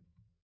fucking dude.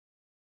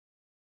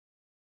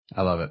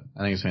 I love it. I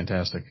think it's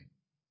fantastic.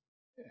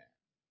 Yeah.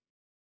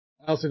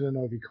 I also didn't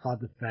know if you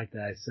caught the fact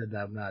that I said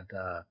that I'm not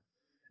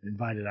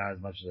invited on as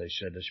much as I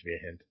should. This should be a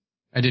hint.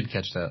 I did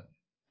catch that.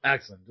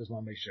 Excellent. Just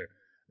want to make sure.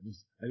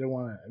 I don't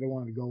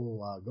want to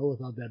go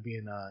without that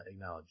being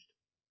acknowledged.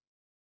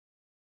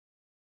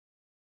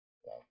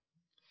 So,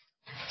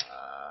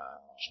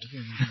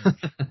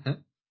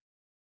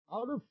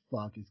 how the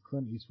fuck is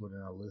Clint Eastwood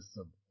in a list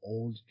of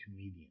old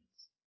comedians?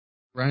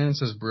 Ryan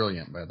says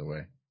brilliant, by the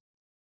way.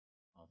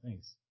 Oh,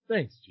 thanks.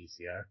 Thanks,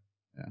 GCR.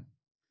 Yeah.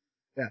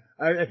 Yeah,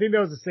 I think that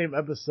was the same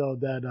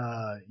episode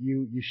that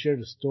you shared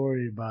a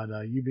story about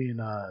you being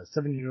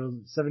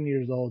 7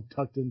 years old,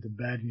 tucked into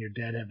bed, and your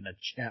dad having a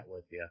chat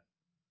with you.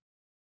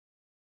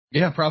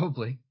 Yeah,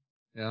 probably.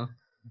 Yeah.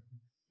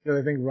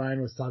 I think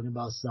Ryan was talking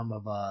about some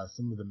of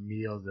the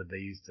meals that they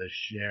used to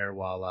share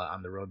while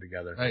on the road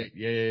together. Right.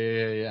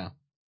 Yeah.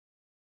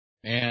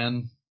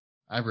 And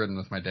I've ridden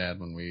with my dad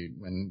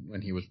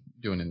when he was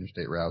doing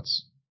interstate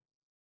routes.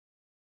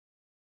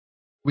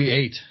 We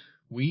ate.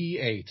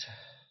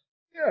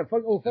 Yeah,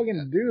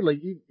 fucking dude.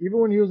 Like even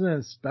when he was an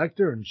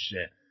inspector and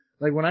shit.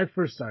 Like when I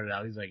first started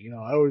out, he's like,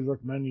 I always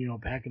recommend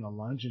packing a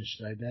lunch and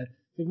shit like that.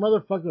 Like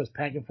motherfucker was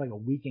packing for like a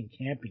weekend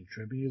camping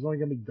trip, and he was only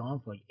gonna be gone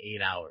for like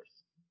 8 hours.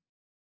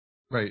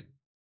 Right.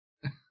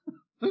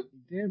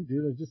 Damn,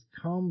 dude, like just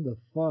calm the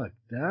fuck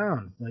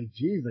down. Like,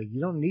 geez, like you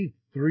don't need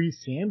 3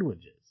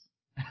 sandwiches.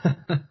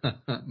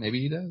 Maybe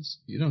he does.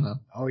 You don't know.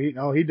 Oh,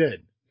 he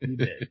did. He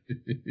did.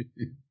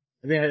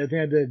 I think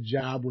I did a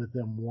job with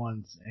him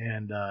once,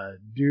 and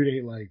dude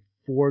ate like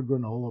 4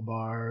 granola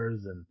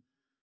bars and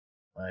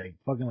like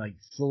fucking like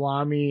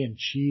salami and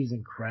cheese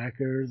and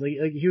crackers.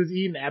 Like he was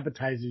eating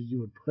appetizers you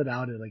would put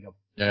out at like a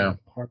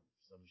park or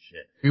some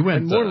shit. We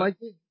went. And more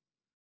likely.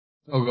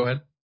 Oh, go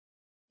ahead.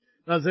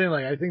 I was saying,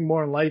 like, I think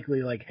more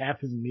likely, like, half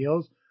his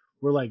meals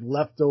were, like,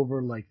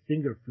 leftover, like,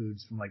 finger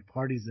foods from, like,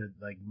 parties that,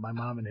 like, my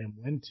mom and him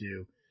went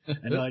to.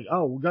 And they're like,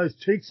 oh, well, guys,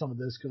 take some of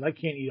this because I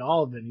can't eat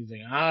all of it. And he's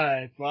like, all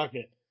right, fuck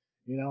it.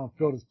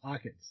 Filled his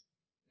pockets.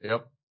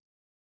 Yep.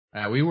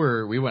 We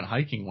went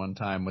hiking one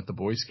time with the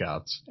Boy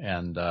Scouts,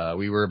 and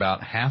we were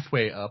about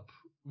halfway up.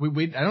 I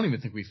don't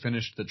even think we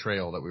finished the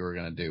trail that we were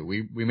going to do.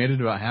 We made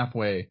it about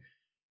halfway,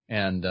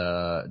 and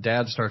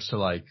Dad starts to,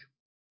 like,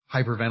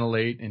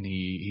 hyperventilate, and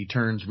he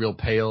turns real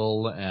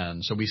pale,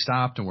 and so we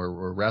stopped and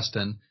we're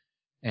resting,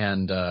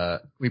 and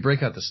we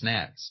break out the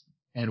snacks,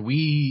 and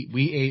we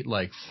ate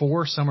like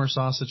 4 summer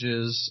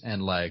sausages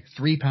and like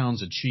 3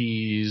 pounds of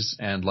cheese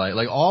and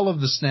like all of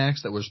the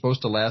snacks that were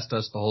supposed to last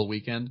us the whole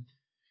weekend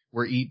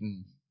were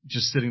eaten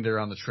just sitting there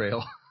on the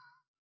trail.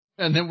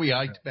 And then we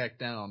hiked back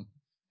down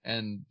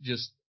and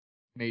just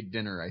made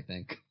dinner, I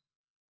think.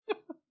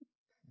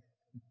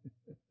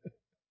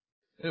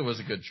 It was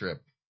a good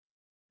trip.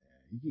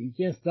 You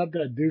can't stop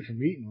that dude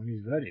from eating when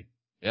he's ready.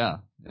 Yeah,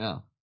 yeah.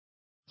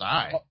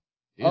 Die.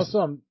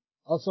 Also,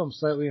 I'm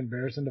slightly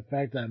embarrassed in the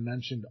fact that I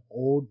mentioned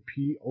old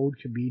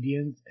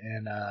comedians,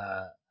 and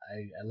I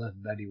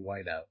left Betty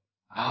White out.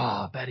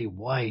 Ah, Betty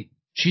White.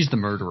 She's the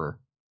murderer.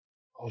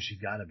 Oh, she's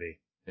gotta be.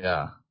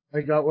 Yeah.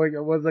 Like,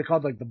 what's it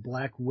called? Like the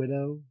Black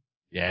Widow?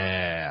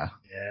 Yeah.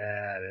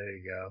 Yeah, there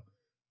you go.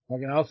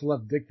 Fucking, I also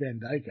left Dick Van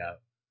Dyke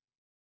out.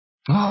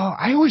 Oh,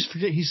 I always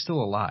forget he's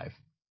still alive.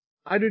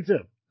 I do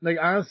too. Like,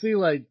 honestly,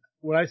 like,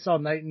 when I saw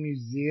Night in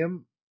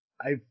Museum,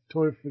 I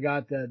totally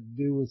forgot that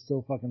dude was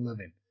still fucking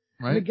living.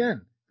 Right? And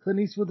again, Clint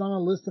Eastwood's on a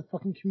list of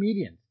fucking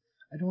comedians.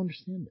 I don't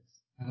understand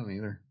this. I don't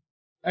either.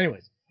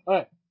 Anyways,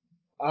 alright.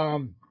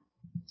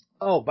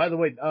 Oh, by the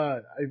way,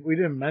 we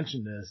didn't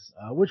mention this,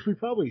 which we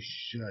probably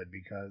should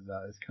because,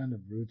 it's kind of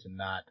rude to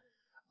not.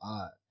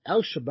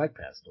 Alex Trebek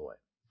passed away.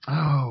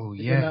 Oh,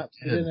 yeah.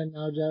 We didn't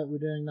acknowledge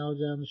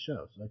that on the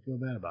show, so I feel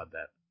bad about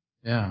that.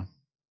 Yeah.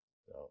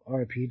 So,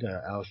 R.I.P.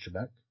 to Alex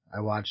Trebek. I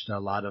watched a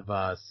lot of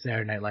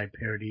Saturday Night Live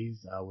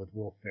parodies with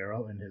Will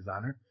Ferrell in his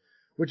honor,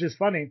 which is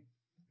funny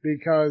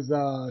because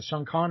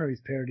Sean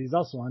Connery's parody is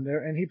also on there,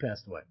 and he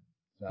passed away.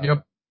 So,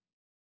 Yep.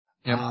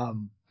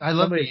 I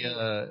love somebody,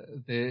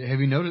 have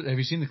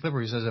you seen the clip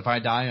where he says, "If I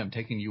die, I'm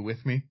taking you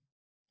with me"?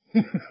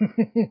 And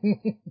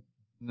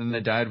then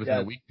they died within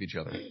a week of each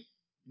other.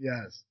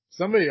 Yes.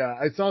 Somebody,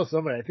 I saw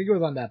somebody, I think it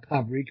was on that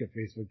Paprika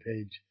Facebook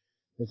page,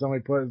 that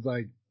somebody put, it's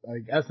like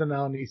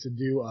SNL needs to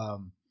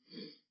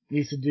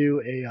do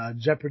a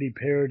Jeopardy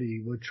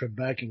parody with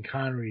Trebek and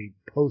Connery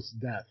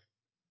post-death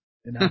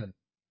in heaven.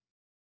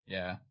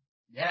 Yeah.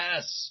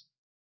 Yes.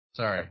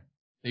 Sorry.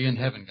 The in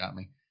heaven got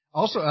me.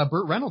 Also,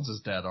 Burt Reynolds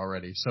is dead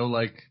already, so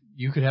like,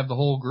 you could have the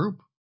whole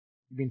group.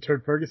 You mean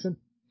Turd Ferguson?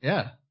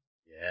 Yeah.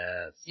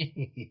 Yes.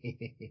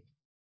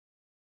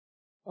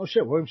 Oh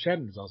shit, William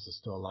Shatner is also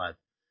still alive.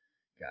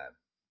 God.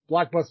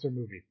 Blockbuster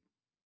movie.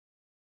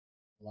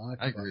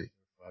 I agree.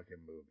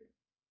 Fucking movie.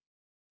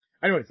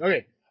 Anyways,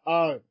 okay.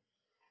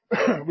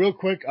 Real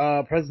quick,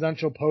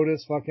 presidential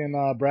POTUS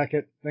fucking,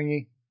 bracket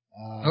thingy.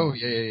 Oh,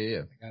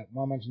 yeah. I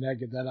want to mention that,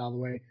 get that out of the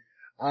way.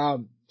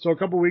 So a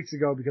couple weeks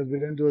ago, because we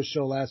didn't do a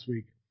show last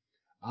week,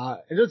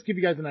 and just to give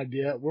you guys an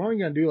idea, we're only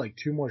going to do like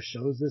 2 more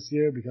shows this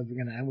year because we're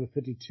going to end with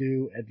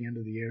 52 at the end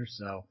of the year.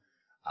 So,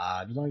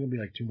 there's only going to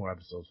be like 2 more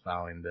episodes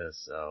following this.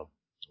 So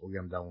we'll get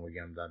them done when we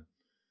get them done.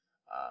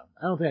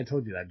 I don't think I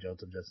told you that, Joe,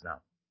 till just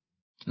now.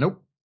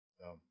 Nope.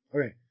 So,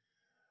 okay.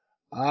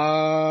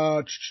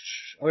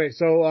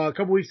 So a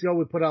couple weeks ago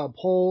we put out a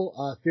poll,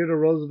 Theodore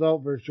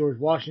Roosevelt versus George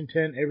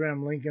Washington,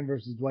 Abraham Lincoln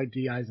versus Dwight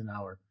D.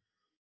 Eisenhower.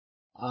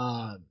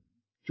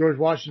 George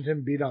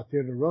Washington beat out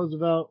Theodore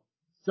Roosevelt.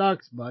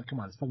 Sucks, but come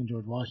on, it's fucking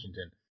George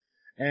Washington.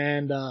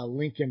 And,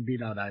 Lincoln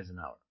beat out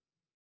Eisenhower.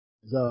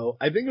 So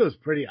I think it was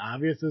pretty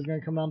obvious it was going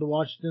to come down to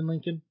Washington and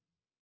Lincoln.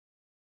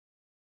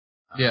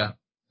 Yeah.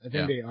 I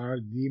think they are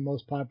the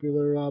most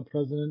popular,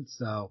 presidents.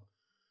 So,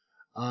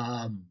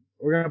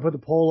 we're going to put the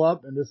poll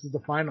up, and this is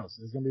the finals.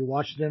 It's going to be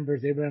Washington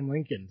versus Abraham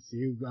Lincoln.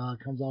 See who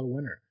comes out a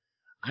winner.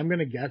 I'm going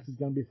to guess it's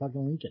going to be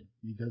fucking Lincoln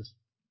because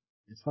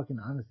it's fucking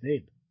Honest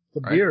Abe.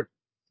 It's a beard.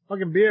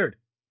 Fucking beard.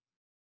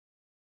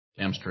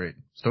 Damn straight.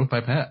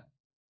 Stovepipe Hat.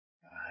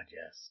 God,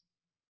 yes.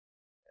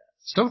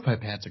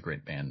 Stovepipe Hat's a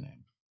great band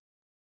name.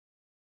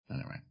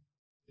 Anyway.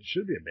 It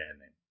should be a band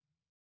name.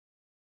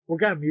 What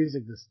kind of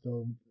music does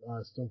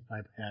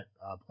Stovepipe Hat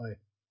play?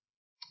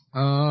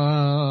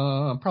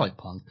 Probably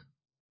punk.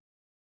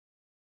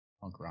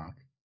 Punk rock.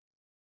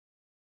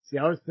 See,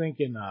 I was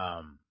thinking,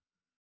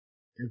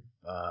 if,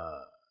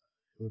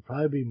 it would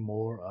probably be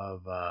more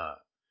of,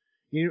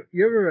 you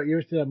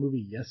ever see that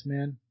movie Yes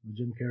Man with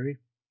Jim Carrey?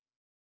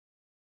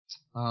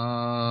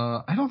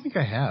 I don't think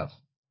I have.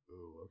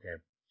 Ooh,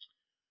 okay.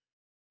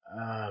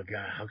 Oh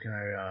god, how can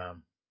I,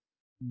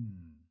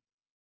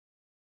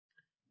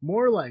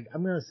 more like,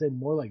 I'm gonna say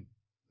more like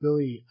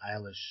Billie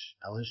Eilish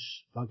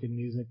fucking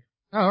music.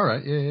 Oh,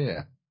 alright,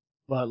 yeah.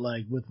 But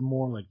like, with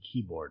more like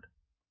keyboard.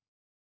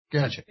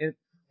 Gotcha.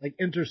 Like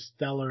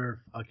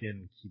interstellar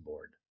fucking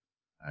keyboard.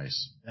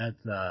 Nice. That's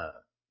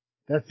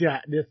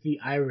the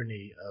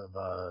irony of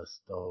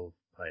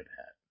Stovepipe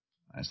Hat.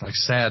 Nice, like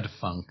sad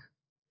funk.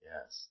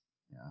 Yes.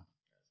 Yeah.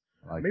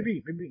 I like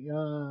maybe,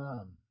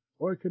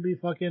 or it could be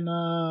fucking,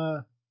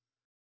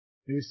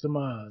 maybe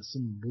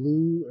some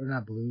blue, or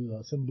not blue,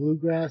 some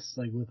bluegrass,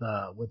 like with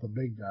a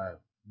big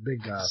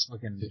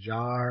fucking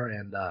jar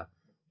and,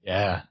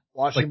 yeah.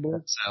 washing like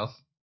board. South.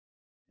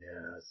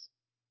 Yes.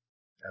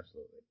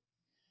 Absolutely.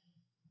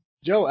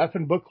 Joe,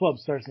 Effin' Book Club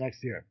starts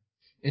next year.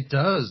 It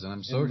does, and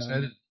I'm so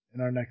excited.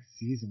 In our next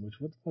season,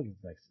 what the fuck is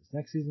next? Is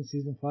next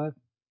season 5?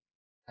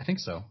 I think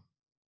so.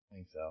 I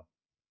think so.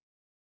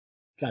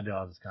 Gotta do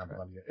all this kind of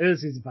fun here. It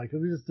is season 5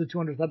 because we just did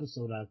 200th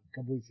episode a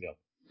couple weeks ago.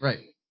 Right.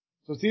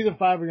 So season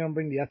 5, we're gonna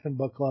bring the FN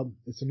Book Club.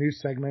 It's a new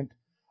segment.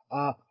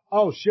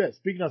 Oh shit!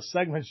 Speaking of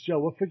segments, Joe,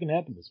 what freaking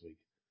happened this week?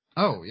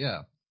 Oh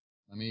yeah.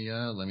 Let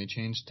me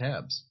change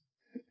tabs.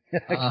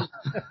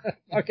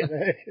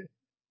 Okay.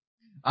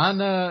 On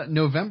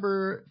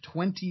November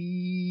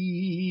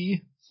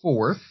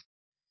 24th,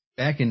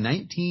 back in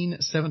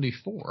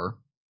 1974,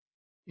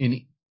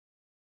 in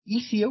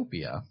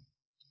Ethiopia,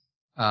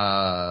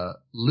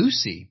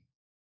 Lucy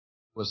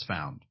was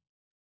found.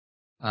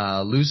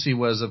 Lucy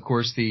was, of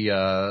course,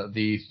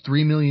 the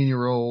 3 million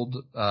year old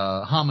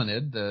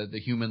hominid, the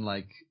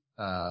human-like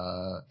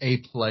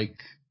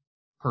ape-like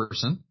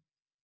person,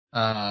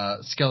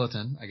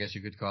 skeleton, I guess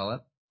you could call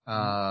it.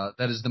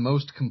 That is the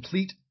most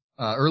complete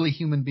early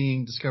human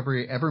being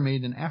discovery ever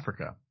made in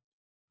Africa.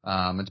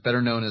 It's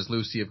better known as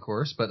Lucy, of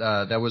course,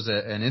 but that was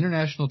an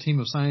international team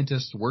of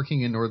scientists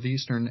working in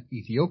northeastern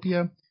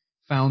Ethiopia,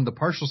 found the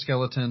partial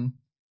skeleton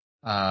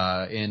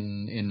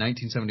in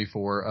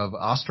 1974 of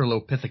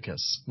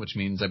Australopithecus, which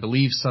means, I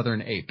believe,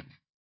 southern ape.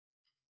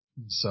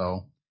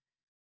 So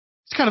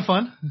it's kind of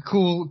fun,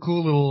 cool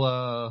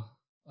little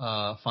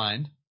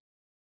find.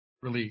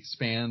 Really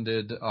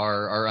expanded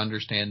our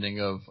understanding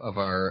of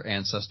our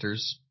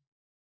ancestors.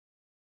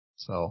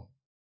 So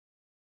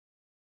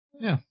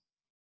yeah.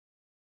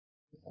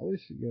 I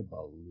always forget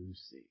about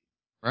Lucy.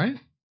 Right?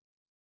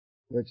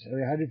 Which, I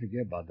mean, how do you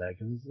forget about that?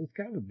 Because it's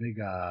kind of a big,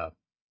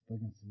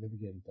 fucking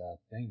significant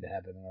thing to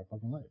happen in our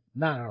fucking life.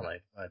 Not in our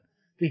life, but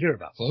to hear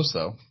about. Close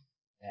though.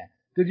 Yeah.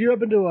 Did you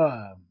happen to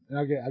and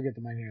I'll get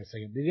to mine here in a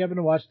second. Did you happen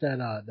to watch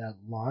that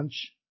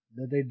launch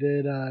that they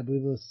did? I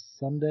believe it was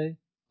Sunday.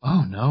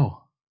 Oh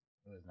no.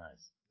 It was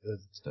nice.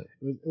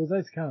 It was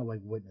nice to kind of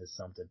like witness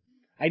something.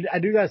 I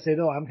do gotta say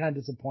though, I'm kind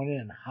of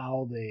disappointed in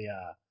how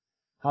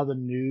how the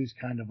news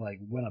kind of like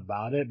went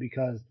about it,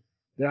 because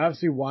they're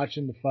obviously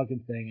watching the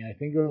fucking thing, and I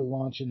think it was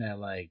launching at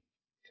like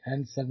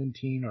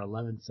 10:17 or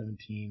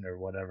 11:17 or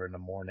whatever in the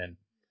morning.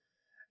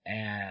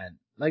 And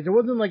like there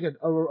wasn't like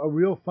a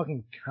real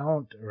fucking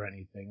count or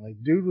anything.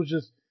 Like dude was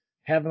just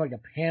having like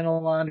a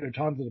panel on or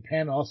talking to the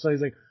panel. Also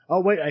he's like,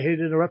 oh wait, I hate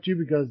to interrupt you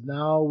because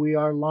now we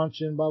are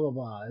launching blah blah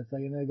blah. It's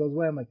like, and then it goes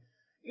away. I'm like,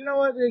 you know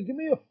what? Give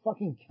me a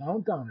fucking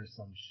countdown or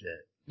some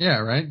shit. Yeah,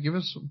 right? Give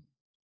us some.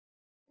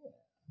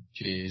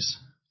 Jeez.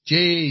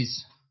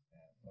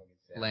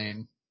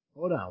 Lame.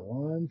 Hold on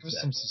one Give us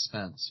second. some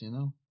suspense, you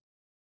know?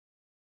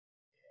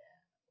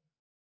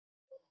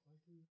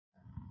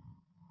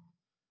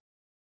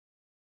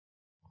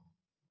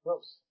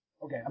 Gross.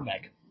 Okay, I'm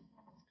back.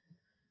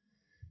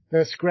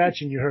 That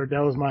scratching you heard,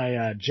 that was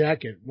my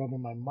jacket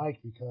rubbing my mic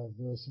because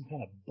there was some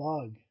kind of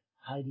bug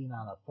hiding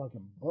on a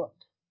fucking book,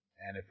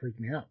 and it freaked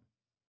me out.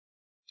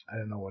 I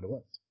didn't know what it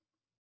was.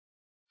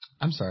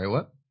 I'm sorry,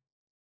 what?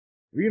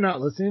 Were you not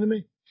listening to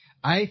me?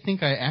 I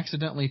think I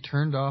accidentally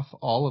turned off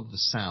all of the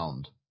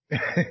sound.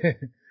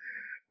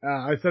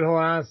 I said, hold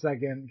on a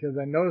second, because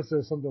I noticed there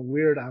was something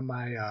weird on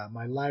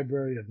my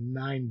library of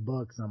 9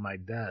 books on my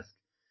desk.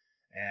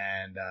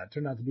 And it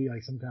turned out to be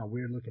like some kind of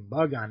weird looking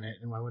bug on it.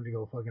 And when I went to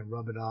go fucking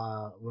rub it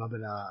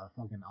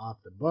fucking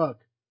off the book,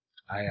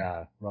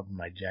 I rubbed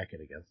my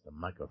jacket against the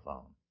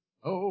microphone.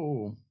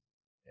 Oh.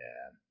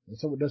 Yeah.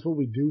 So that's what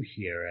we do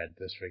here at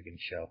this freaking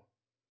show.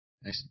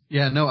 Nice.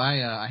 Yeah, no,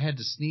 I had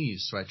to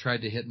sneeze, so I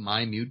tried to hit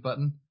my mute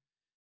button.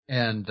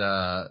 And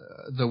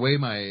the way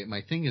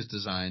my thing is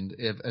designed,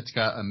 if it's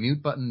got a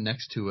mute button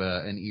next to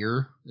an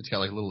ear, it's got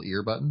like a little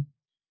ear button.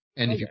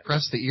 And if you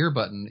press the ear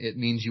button, it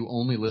means you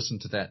only listen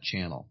to that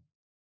channel.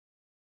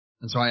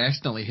 And so I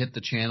accidentally hit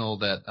the channel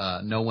that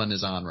no one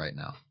is on right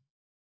now.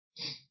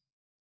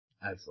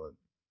 Excellent.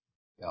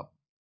 Yep.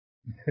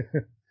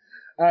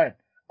 All right.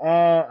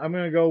 I'm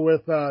going to go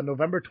with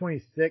November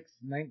 26,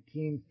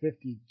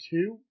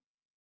 1952.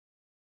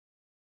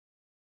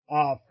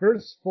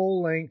 First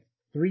full-length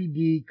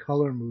 3D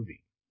color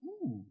movie.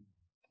 Ooh.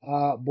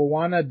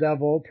 Bwana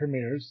Devil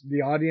premieres.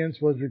 The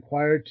audience was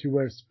required to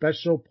wear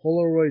special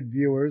Polaroid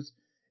viewers.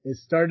 It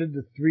started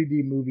the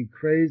 3D movie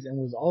craze and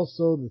was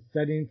also the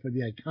setting for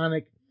the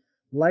iconic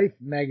Life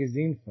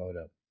magazine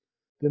photo.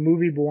 The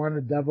movie Bwana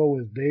Devil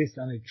was based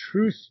on a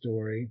true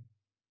story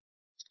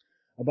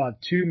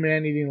about 2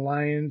 man-eating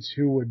lions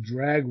who would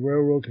drag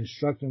railroad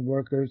construction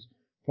workers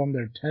from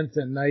their tents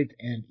at night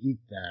and eat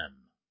them.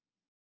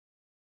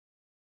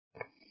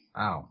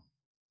 Wow.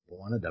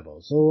 Bwana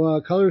Devil.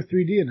 So, color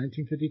 3D in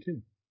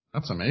 1952.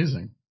 That's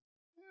amazing.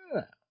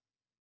 Yeah.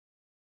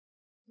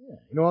 You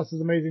know what else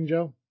is amazing,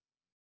 Joe?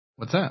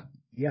 What's that?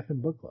 The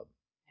Effin' Book Club.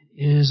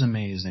 It is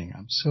amazing.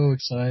 I'm so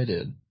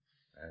excited.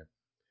 Right.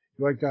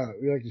 You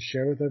like to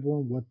share with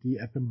everyone what the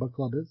Effin' Book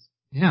Club is?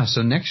 Yeah,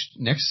 so next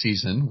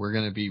season we're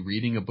going to be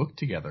reading a book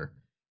together,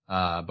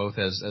 both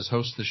as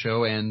hosts of the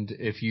show, and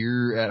if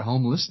you're at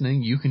home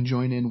listening, you can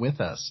join in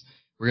with us.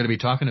 We're going to be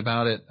talking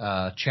about it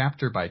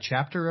chapter by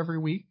chapter every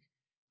week.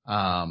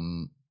 I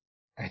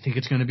think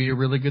it's going to be a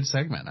really good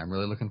segment. I'm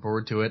really looking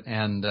forward to it,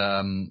 and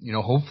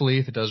hopefully,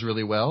 if it does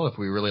really well, if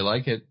we really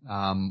like it,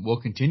 we'll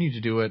continue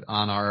to do it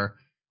on our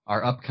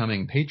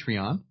upcoming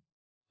Patreon.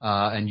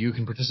 and you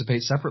can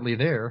participate separately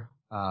there,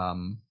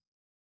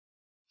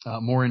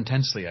 more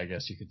intensely, I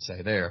guess you could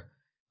say there.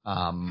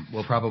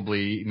 We'll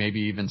probably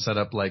maybe even set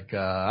up like,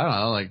 I don't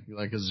know,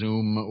 like a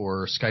Zoom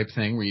or Skype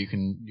thing where you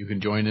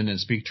can join in and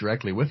speak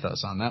directly with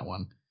us on that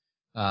one,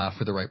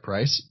 for the right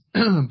price.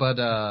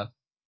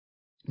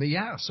 But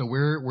yeah, so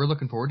we're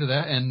looking forward to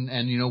that.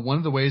 And, you know, one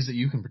of the ways that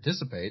you can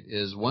participate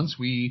is once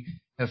we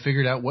have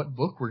figured out what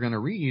book we're going to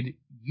read,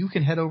 you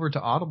can head over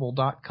to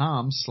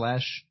audible.com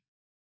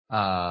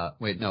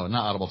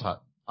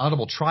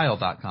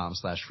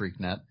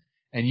audibletrial.com/freaknet,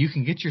 and you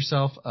can get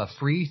yourself a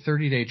free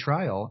 30-day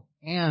trial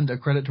and a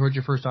credit towards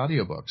your first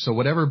audiobook. So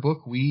whatever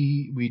book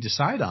we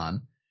decide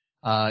on,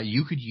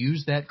 you could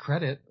use that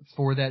credit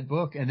for that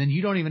book, and then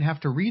you don't even have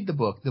to read the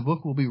book. The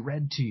book will be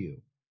read to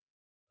you.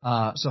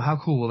 So how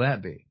cool will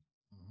that be?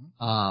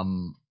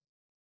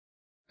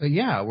 But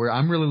yeah,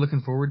 I'm really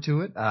looking forward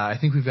to it. I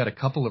think we've got a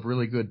couple of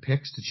really good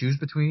picks to choose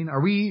between.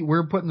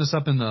 We're putting this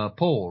up in the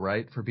poll,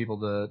 right, for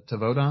people to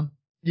vote on?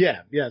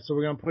 Yeah. So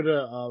we're gonna put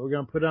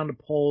it on the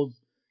polls,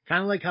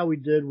 kind of like how we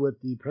did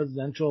with the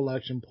presidential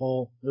election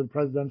poll, the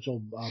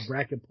presidential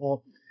bracket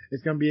poll.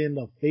 It's gonna be in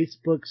the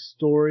Facebook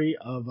story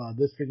of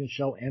This Freaking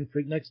Show and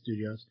Freaknet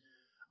Studios.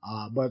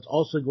 But it's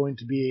also going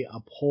to be a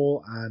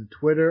poll on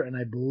Twitter, and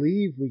I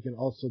believe we can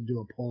also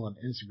do a poll on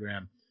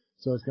Instagram.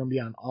 So it's going to be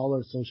on all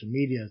our social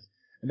medias,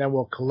 and then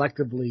we'll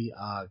collectively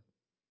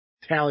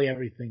tally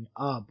everything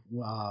up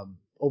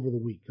over the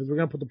week, because we're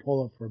going to put the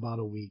poll up for about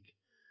a week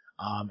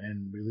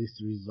and release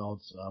the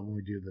results when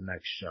we do the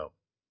next show.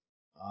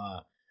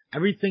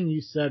 Everything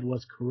you said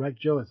was correct,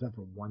 Joe, except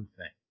for one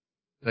thing.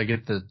 Did I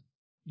get the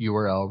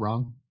URL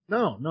wrong?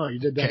 No, you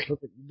did that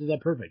perfect. You did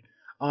that perfect.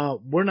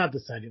 We're not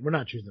deciding. We're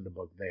not choosing the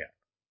book. They are.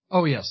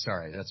 Oh, yes.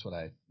 Sorry. That's what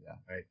Right.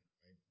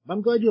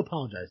 I'm glad you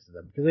apologized to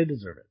them because they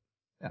deserve it.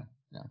 Yeah.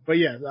 But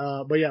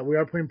yeah, we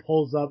are putting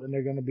polls up, and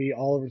they're going to be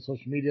all over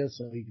social media,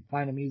 so you can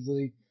find them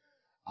easily.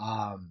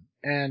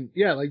 And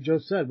yeah, like Joe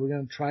said, we're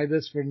going to try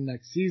this for the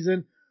next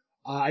season.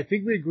 I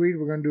think we agreed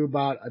we're going to do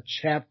about a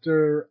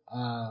chapter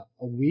a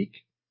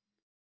week.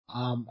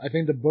 I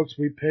think the books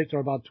we picked are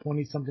about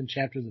 20 something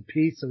chapters a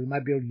piece, so we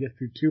might be able to get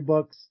through 2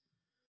 books.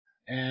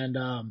 And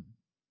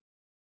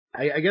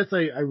I guess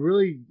I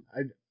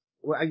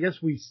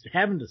guess we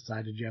haven't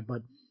decided yet,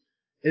 but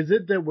is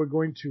it that we're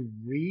going to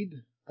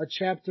read a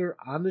chapter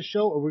on the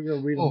show, or we're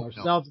going to read them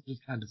ourselves and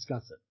just kind of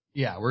discuss it?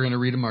 Yeah, we're going to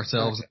read them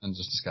ourselves and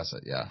just discuss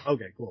it. Yeah.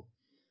 Okay, cool.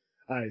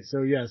 All right,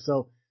 so yeah,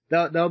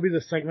 that'll be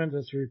the segment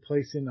that's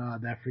replacing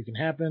That Freaking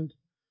Happened.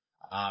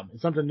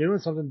 It's something new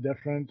and something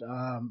different.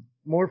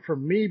 More for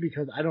me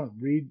because I don't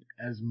read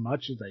as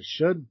much as I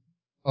should.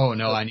 Oh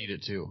no, I need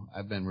it too.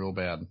 I've been real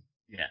bad.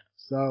 Yeah,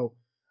 so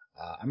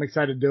I'm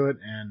excited to do it,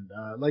 and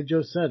like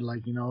Joe said,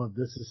 like, you know, if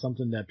this is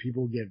something that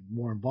people get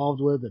more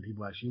involved with, that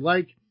people actually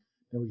like,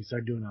 then we can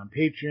start doing it on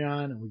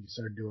Patreon, and we can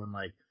start doing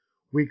like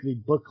weekly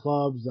book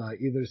clubs,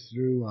 either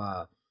through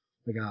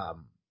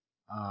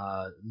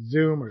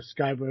Zoom or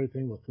Skype or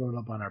everything. We'll throw it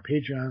up on our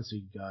Patreon so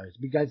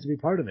you guys can be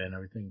part of it and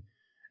everything.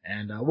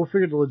 And we'll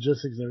figure the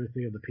logistics and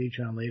everything of the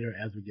Patreon later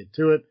as we get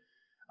to it.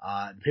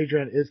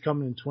 Patreon is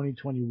coming in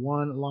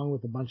 2021, along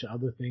with a bunch of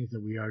other things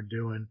that we are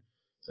doing.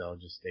 So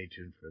just stay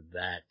tuned for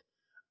that.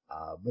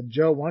 But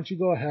Joe, why don't you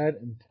go ahead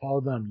and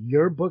tell them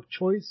your book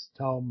choice?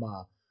 Tell them,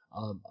 I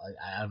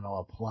don't know,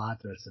 a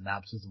plot or a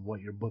synopsis of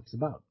what your book's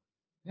about.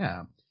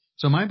 Yeah.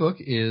 So my book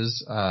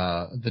is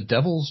The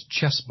Devil's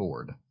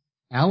Chessboard: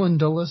 Alan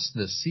Dulles,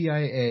 the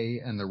CIA,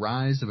 and the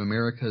Rise of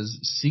America's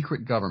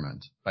Secret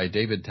Government by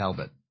David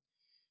Talbot.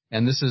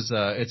 And this is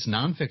it's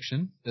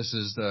nonfiction. This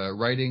is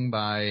writing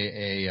by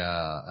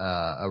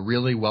a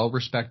really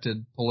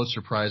well-respected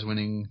Pulitzer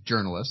Prize-winning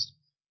journalist.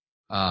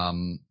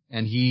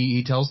 And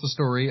he tells the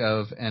story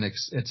of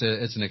it's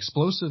an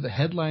explosive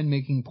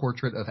headline-making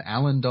portrait of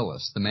Alan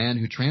Dulles, the man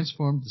who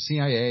transformed the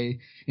CIA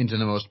into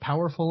the most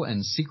powerful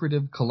and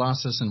secretive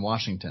colossus in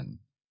Washington.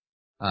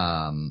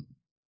 And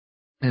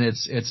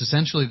it's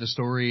essentially the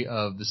story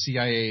of the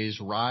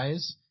CIA's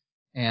rise,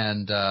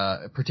 and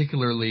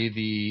particularly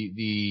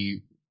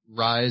the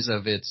rise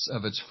of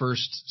its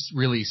first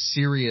really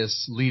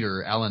serious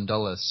leader, Alan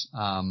Dulles,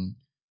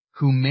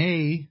 who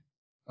may,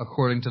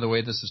 according to the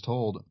way this is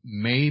told,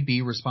 may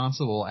be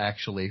responsible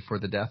actually for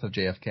the death of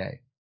JFK.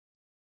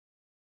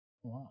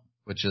 Wow.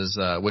 Which is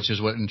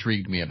what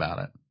intrigued me about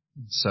it.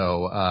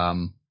 So,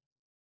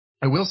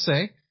 I will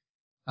say,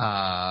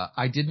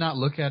 I did not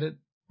look at it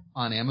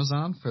on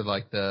Amazon for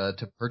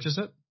to purchase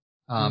it.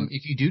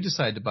 If you do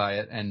decide to buy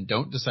it and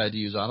don't decide to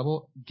use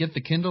Audible, get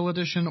the Kindle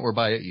edition or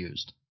buy it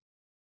used.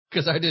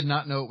 Because I did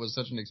not know it was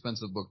such an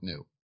expensive book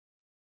new.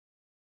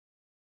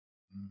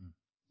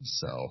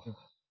 So.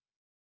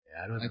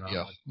 Yeah, I don't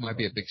know. Might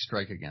be a big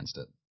strike against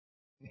it.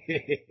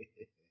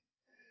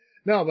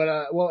 No,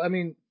 but well, I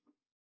mean,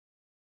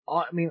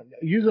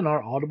 using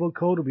our Audible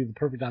code will be the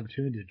perfect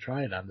opportunity to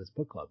try it on this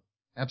book club.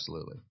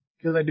 Absolutely.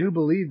 Because I do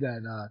believe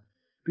that,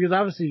 because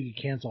obviously you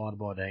can cancel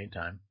Audible at any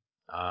time.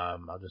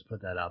 I'll just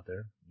put that out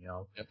there, you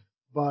know. Yep.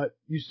 But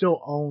you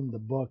still own the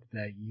book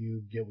that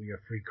you get with your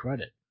free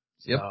credit.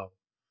 So, yep.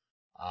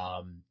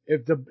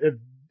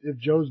 If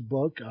Joe's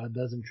book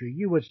does intrigue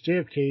you, which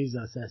JFK's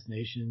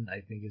assassination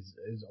I think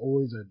is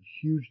always a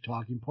huge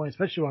talking point,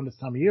 especially around this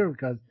time of year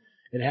because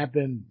it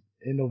happened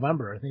in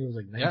November. I think it was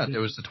like it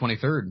was the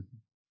 23rd.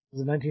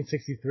 Was it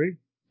 1963?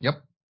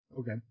 Yep.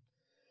 Okay.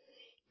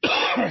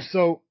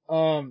 So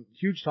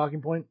huge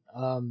talking point.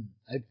 I'm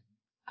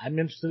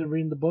interested in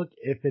reading the book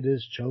if it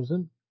is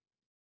chosen.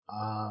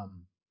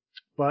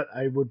 But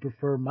I would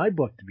prefer my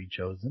book to be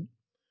chosen,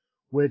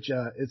 which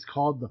is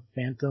called The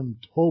Phantom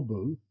Toll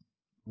Booth,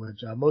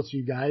 which most of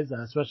you guys,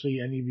 especially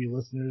any of you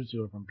listeners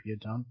who are from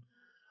Peatown,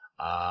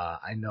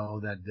 I know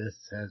that this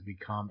has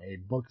become a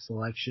book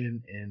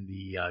selection in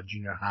the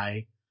junior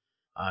high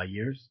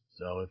years.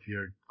 So if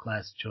your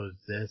class chose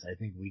this, I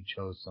think we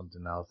chose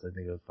something else. I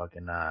think it was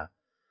fucking, I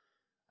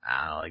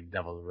don't know, like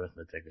Devil's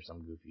Arithmetic or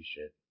some goofy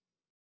shit.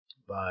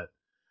 But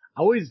I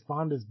always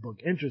found this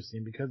book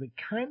interesting because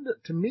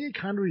to me, it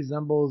kind of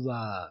resembles,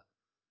 The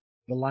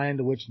Lion,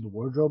 the Witch, and the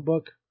Wardrobe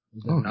book.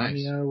 Is it Narnia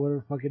nice. or whatever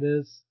the fuck it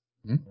is?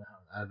 Mm-hmm.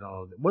 I don't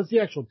know. What's the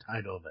actual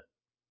title of it?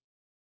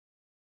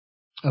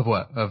 Of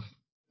what?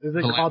 Is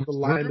it called The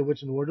Lion, the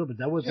Witch, and the Wardrobe? Is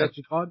that what it's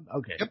actually called?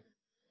 Okay. Yep.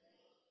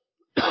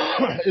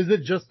 Is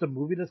it just the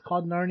movie that's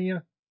called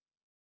Narnia?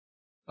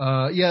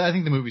 Yeah, I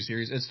think the movie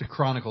series. It's the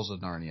Chronicles of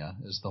Narnia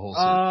is the whole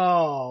series.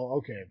 Oh,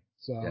 okay.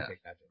 So, yeah. Okay,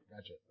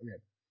 gotcha. Okay.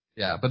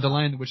 Yeah, but The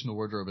Lion, the Witch, and the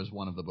Wardrobe is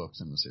one of the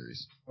books in the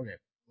series. Okay.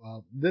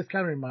 Well, this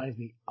kind of reminds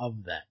me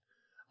of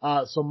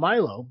that. So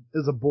Milo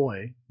is a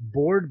boy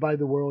bored by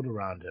the world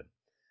around him.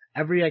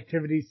 Every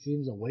activity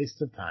seems a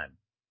waste of time.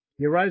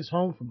 He arrives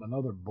home from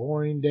another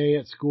boring day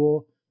at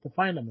school to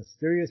find a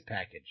mysterious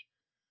package.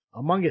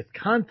 Among its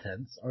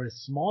contents are a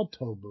small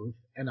toll booth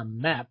and a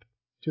map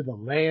to the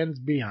lands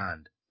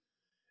beyond,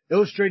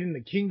 illustrating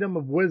the kingdom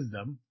of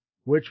wisdom,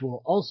 which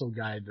will also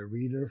guide the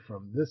reader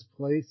from this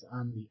place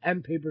on the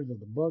end papers of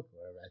the book.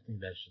 I think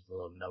that's just a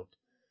little note.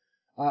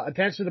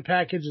 Attached to the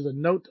package is a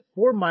note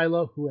for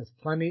Milo, who has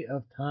plenty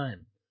of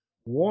time.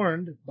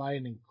 Warned by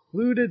an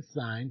included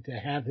sign to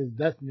have his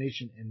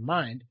destination in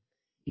mind,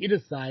 he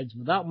decides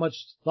without much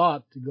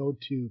thought to go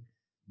to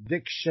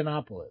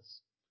Dictionopolis.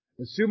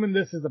 Assuming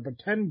this is a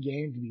pretend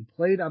game to be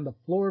played on the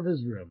floor of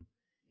his room,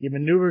 he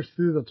maneuvers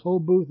through the toll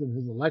booth in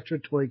his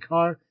electric toy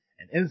car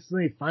and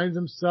instantly finds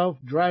himself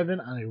driving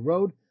on a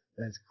road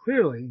that is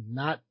clearly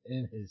not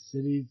in his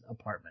city's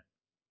apartment.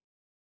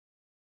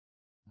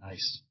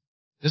 Nice.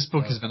 This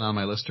book has been on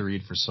my list to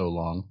read for so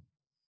long.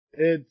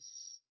 It's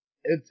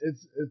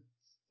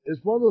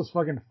one of those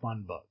fucking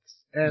fun books.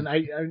 And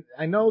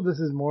I know this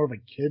is more of a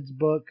kid's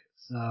book,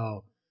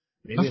 so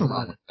maybe it's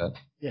not,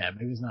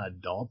 maybe it's not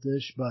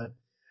adultish, but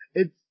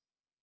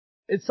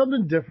it's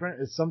something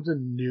different. It's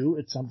something new.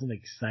 It's something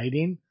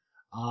exciting.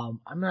 I'm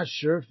not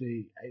sure if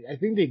I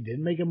think they did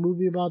make a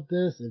movie about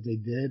this. If they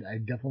did, I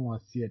definitely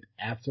want to see it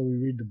after we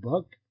read the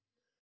book.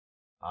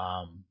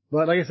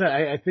 But like I said,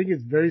 I think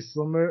it's very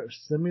similar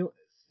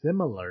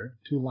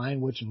to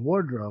Lion, Witch, and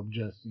Wardrobe,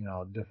 just,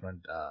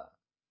 different,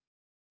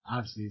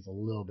 obviously it's a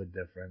little bit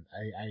different.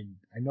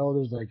 I know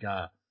there's like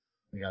a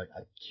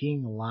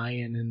king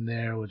lion in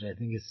there, which I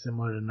think is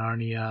similar to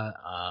Narnia.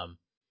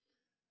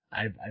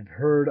 I've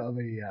heard of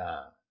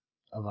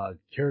a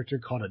character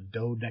called a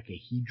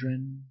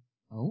dodecahedron.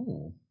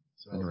 Oh,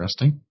 so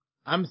interesting.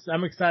 I'm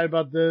excited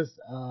about this.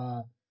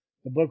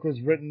 The book was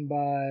written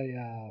by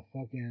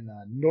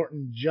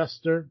Norton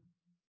Juster.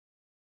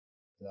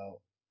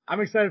 So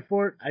I'm excited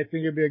for it. I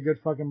think it'd be a good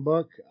fucking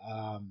book.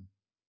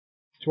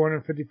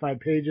 255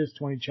 pages,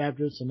 20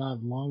 chapters, so not a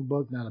long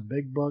book, not a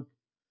big book.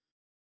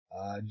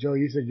 Joe,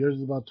 you said yours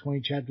is about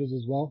 20 chapters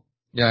as well?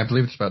 Yeah, I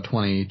believe it's about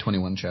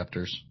 21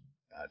 chapters.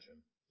 Gotcha.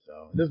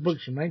 So this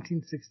book's from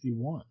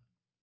 1961.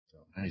 So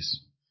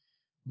nice.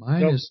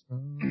 Mine is,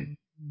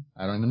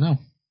 I don't even know.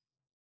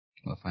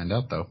 We'll find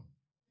out though.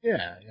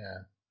 Yeah.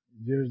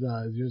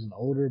 Is yours an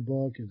older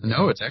book?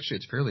 No, it's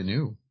fairly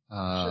new.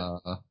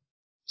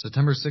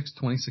 September 6th,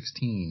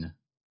 2016.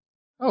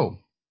 Oh,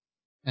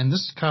 and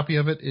this copy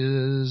of it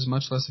is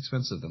much less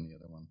expensive than the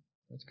other one.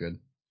 That's good.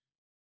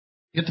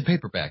 Get the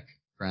paperback,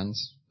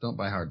 friends. Don't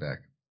buy hardback.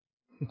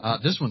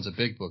 This one's a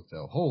big book,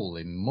 though.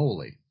 Holy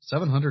moly.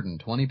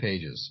 720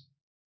 pages.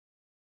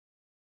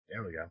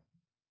 There we go.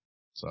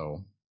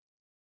 So,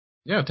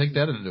 yeah, take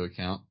that into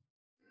account.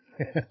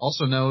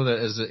 Also know that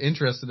as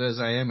interested as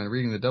I am in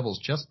reading the Devil's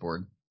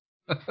Chessboard.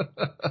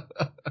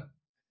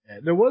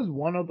 There was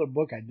one other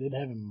book I did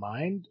have in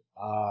mind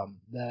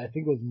that I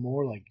think was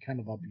more like kind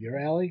of up your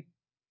alley.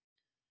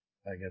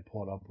 I can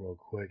pull it up real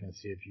quick and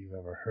see if you've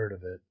ever heard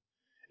of it.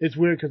 It's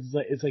weird because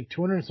it's like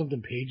 200 and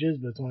something pages,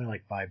 but it's only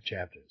like 5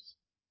 chapters.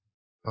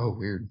 Oh,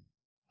 weird.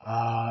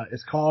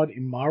 It's called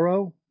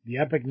Imaro, the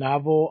epic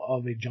novel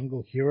of a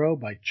jungle hero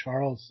by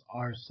Charles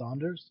R.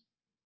 Saunders.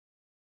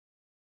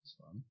 That's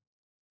fun.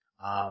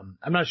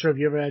 I'm not sure if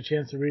you ever had a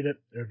chance to read it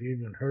or if you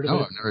even heard of it. No,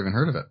 I've never even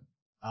heard of it.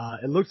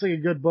 It looks like a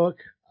good book.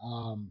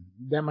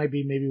 That might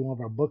be maybe one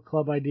of our book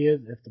club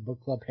ideas if the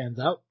book club pans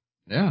out.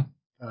 Yeah.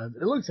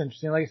 It looks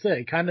interesting. Like I said,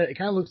 it kind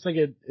of looks like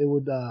it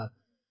would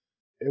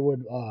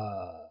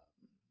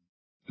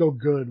go go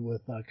good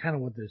with kind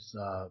of what this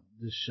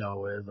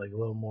show is, like a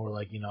little more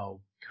like,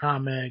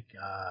 comic,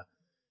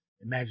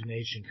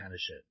 imagination kind of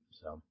shit.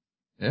 So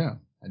Yeah,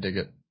 I dig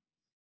it.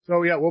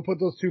 So yeah, we'll put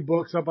those two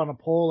books up on a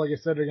poll. Like I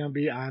said, they're gonna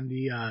be on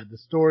the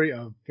story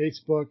of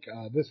Facebook,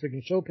 This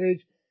Freaking Show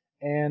page,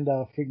 and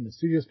Freaking the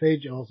Studios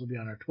page. It'll also be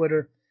on our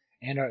Twitter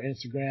and our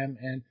Instagram,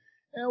 and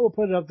we'll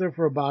put it up there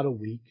for about a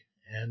week,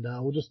 and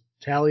we'll just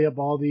tally up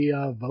all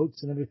the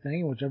votes and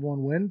everything. Whichever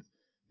one wins,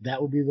 that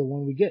will be the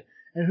one we get.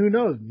 And who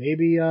knows?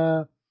 Maybe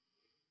by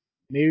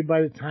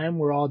the time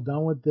we're all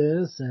done with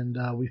this and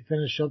we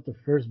finish up the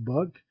first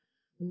book,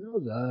 who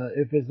knows?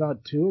 If it's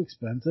not too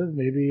expensive,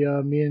 maybe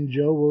me and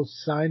Joe will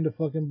sign the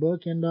fucking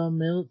book and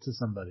mail it to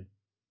somebody.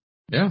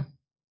 Yeah,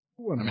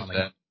 Who wouldn't I'm into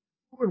that.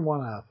 Who wouldn't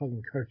want a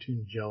fucking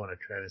Cartoon Joe and a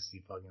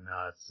Travesty fucking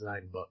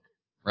signed book?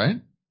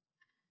 Right?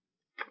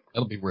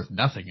 That'll be worth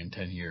nothing in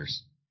 10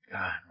 years.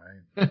 God,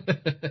 right?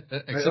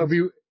 Except,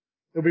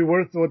 It'll be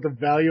worth what the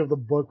value of the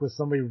book with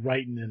somebody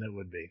writing in it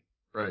would be.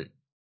 right.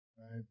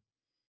 Right.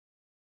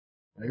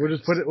 Like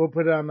we'll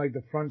put it on like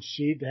the front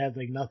sheet that has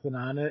like nothing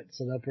on it,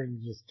 so that person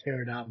can just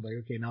tear it out and be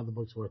like, okay, now the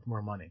book's worth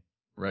more money.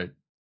 Right.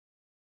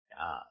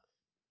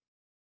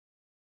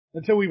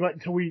 Until we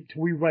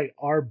write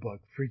our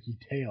book, Freaky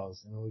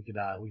Tales, and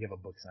we have a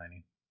book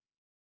signing.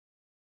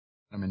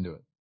 I'm into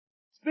it.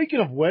 Speaking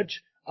of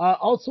which,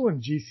 also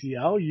in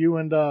GCL, you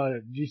and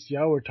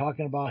GCL were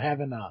talking about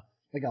having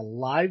a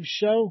live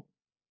show.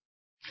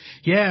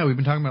 Yeah, we've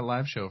been talking about a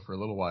live show for a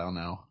little while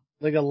now.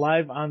 Like a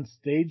live on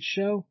stage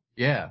show?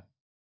 Yeah.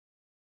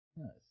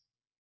 Nice.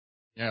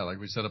 Yeah, like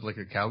we set up like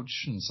a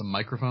couch and some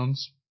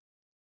microphones.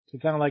 So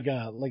kind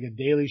of like a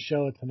Daily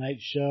Show, a Tonight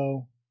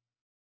Show,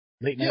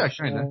 late night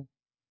show. Kinda.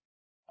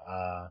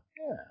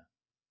 Yeah.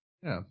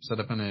 Yeah, set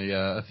up in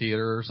a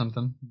theater or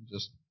something.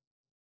 Just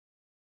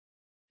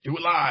do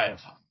it live.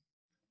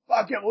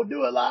 Fuck it, we'll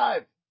do it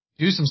live.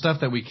 Do some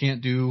stuff that we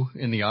can't do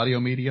in the audio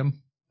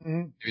medium.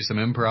 Mm-hmm. Do some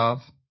improv.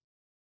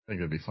 I think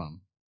it'd be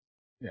fun.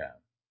 Yeah.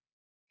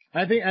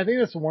 I think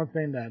that's the one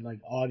thing that like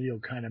audio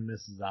kind of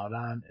misses out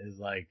on is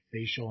like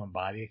facial and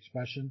body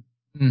expression.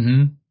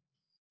 Mm-hmm.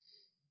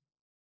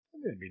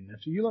 It'd be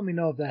nice. You let me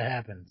know if that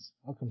happens.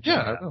 I'll come check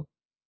it out. I will.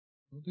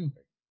 Will do.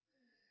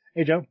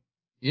 Hey Joe.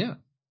 Yeah.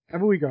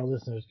 Every week our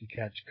listeners can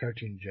catch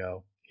Cartoon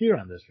Joe here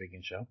on This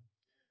Freaking Show.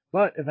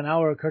 But if an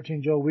hour of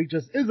Cartoon Joe a week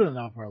just isn't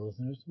enough for our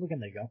listeners, where can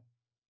they go?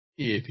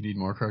 If you need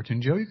more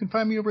Cartoon Joe, you can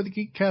find me over at the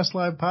Geekcast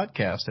Live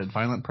podcast at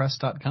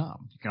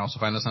violentpress.com. You can also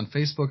find us on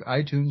Facebook,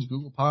 iTunes,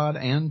 Google Pod,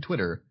 and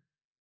Twitter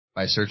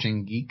by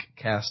searching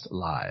Geekcast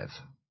Live.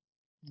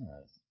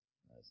 Nice.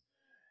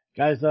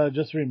 Guys,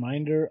 just a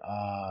reminder,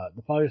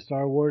 the Father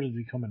Star Award has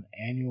become an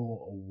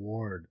annual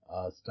award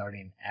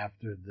starting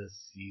after this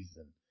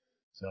season.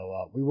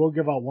 So we will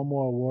give out one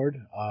more award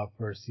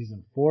for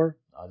season 4.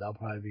 That'll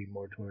probably be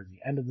more towards the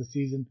end of the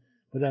season,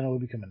 but then it will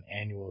become an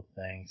annual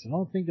thing. So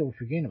don't think that we're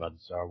forgetting about the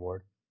Star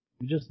Award.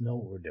 We just know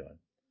what we're doing.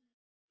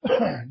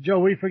 Joe,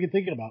 what are you freaking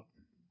thinking about?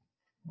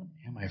 What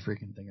am I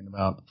freaking thinking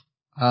about?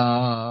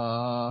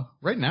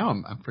 Right now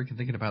I'm freaking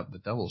thinking about the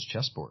Devil's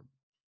Chessboard.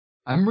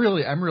 I'm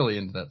really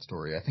into that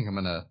story. I think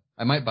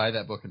I might buy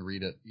that book and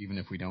read it, even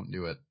if we don't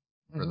do it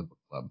for the book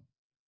club.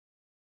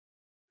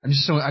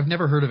 I've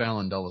never heard of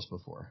Alan Dulles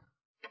before,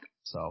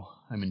 so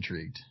I'm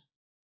intrigued.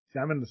 See,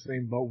 I'm in the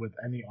same boat with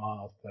any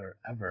author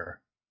ever.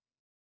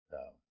 So,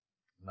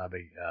 not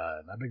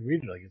a big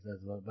reader, like it says.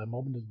 But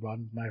moment just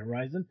broadens my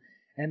horizon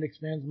and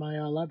expands my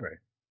library.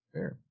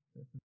 Fair.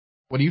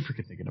 What are you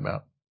freaking thinking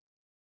about?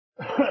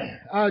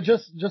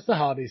 Just the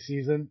holiday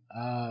season.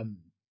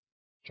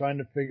 Trying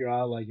to figure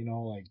out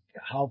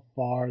how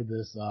far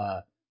this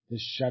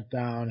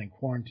shutdown and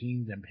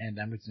quarantines and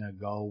pandemics gonna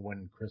go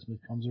when Christmas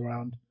comes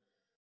around.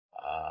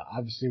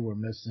 Obviously we're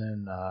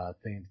missing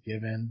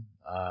Thanksgiving.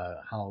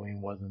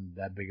 Halloween wasn't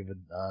that big of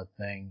a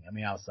thing. I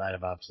mean, outside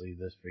of obviously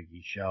this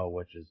freaky show,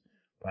 which is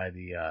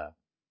probably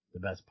the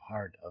best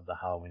part of the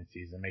Halloween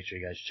season. Make sure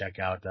you guys check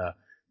out the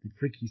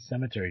freaky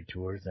cemetery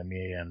tours that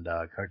me and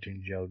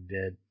Cartoon Joe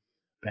did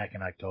back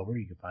in October.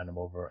 You can find them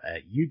over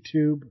at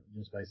YouTube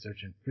just by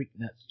searching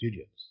FreakNet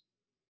Studios.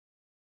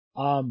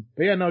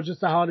 But yeah, no,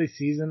 just the holiday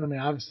season. I mean,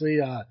 obviously,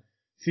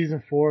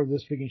 season 4 of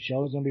this freaking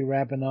show is going to be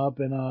wrapping up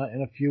in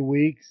a few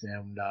weeks,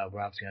 and we're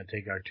obviously going to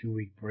take our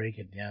 2-week break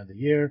at the end of the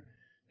year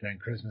during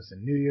Christmas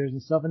and New Year's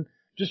and stuff, and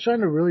just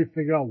trying to really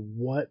figure out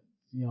what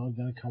is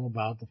going to come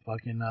about the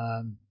fucking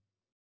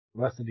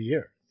rest of the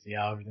year. See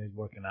how everything's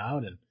working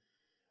out, and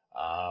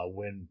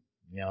when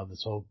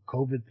this whole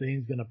COVID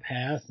thing's gonna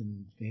pass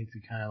and things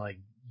can kind of like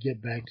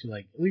get back to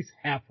like at least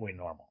halfway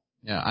normal.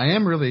 Yeah, I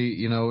am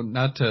really,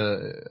 not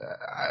to.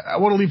 I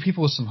want to leave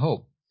people with some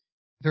hope.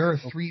 There are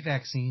 3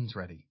 vaccines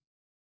ready.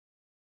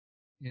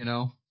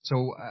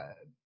 So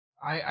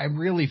I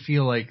really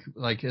feel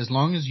like as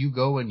long as you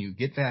go and you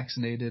get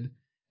vaccinated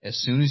as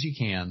soon as you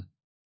can,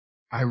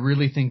 I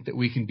really think that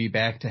we can be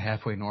back to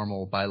halfway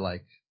normal by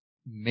like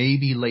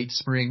maybe late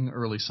spring,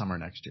 early summer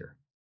next year.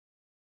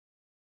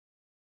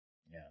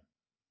 Yeah.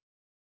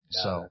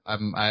 So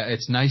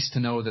it's nice to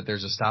know that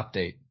there's a stop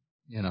date,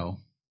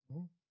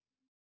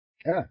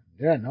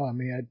 Yeah, no, I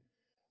mean,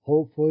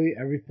 hopefully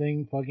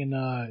everything fucking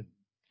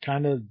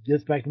kind of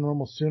gets back to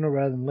normal sooner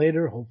rather than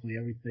later.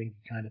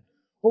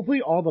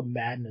 Hopefully all the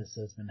madness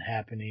that's been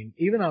happening,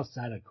 even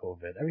outside of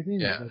COVID,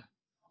 Yeah. like,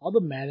 all the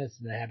madness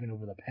that happened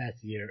over the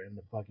past year in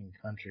the fucking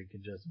country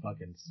could just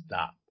fucking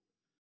stop.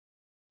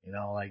 You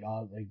know, like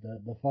all, like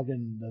the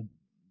fucking, the,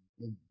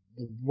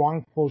 the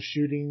wrongful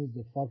shootings,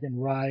 the fucking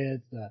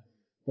riots, the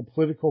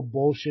political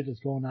bullshit that's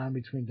going on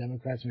between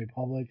Democrats and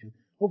Republicans.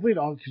 Hopefully it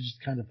all could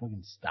just kind of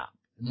fucking stop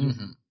and just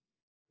Mm-hmm.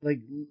 like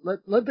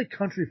let the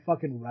country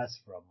fucking rest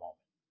for a moment.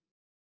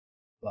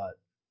 But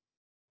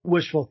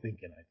wishful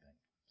thinking, I think.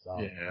 So,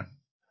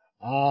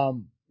 Yeah.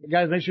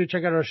 guys, make sure you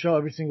check out our show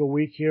every single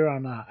week here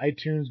on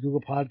iTunes,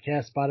 Google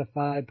Podcast,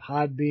 Spotify,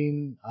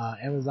 Podbean,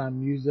 Amazon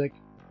Music.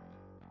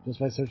 Just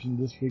by searching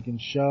This Freaking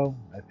Show.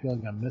 I feel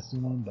like I'm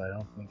missing one, but I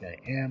don't think I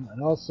am.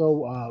 And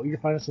also, you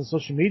can find us on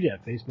social media,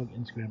 Facebook,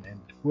 Instagram, and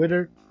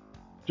Twitter,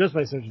 just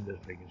by searching This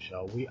Freaking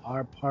Show. We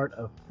are part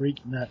of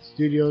FreakNet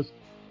Studios.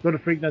 Go to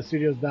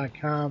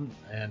freaknetstudios.com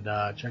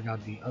and check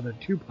out the other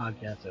two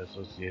podcasts that are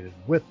associated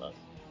with us.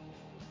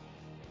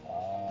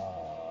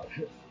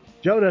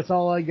 Joe, that's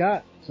all I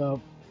got.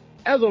 So,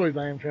 as always,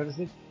 I am Travis,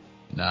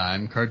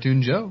 I'm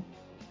Cartoon Joe.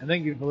 and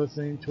thank you for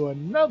listening to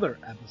another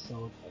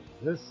episode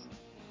of This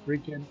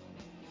Freaking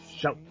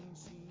Show.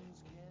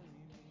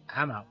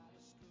 I'm out.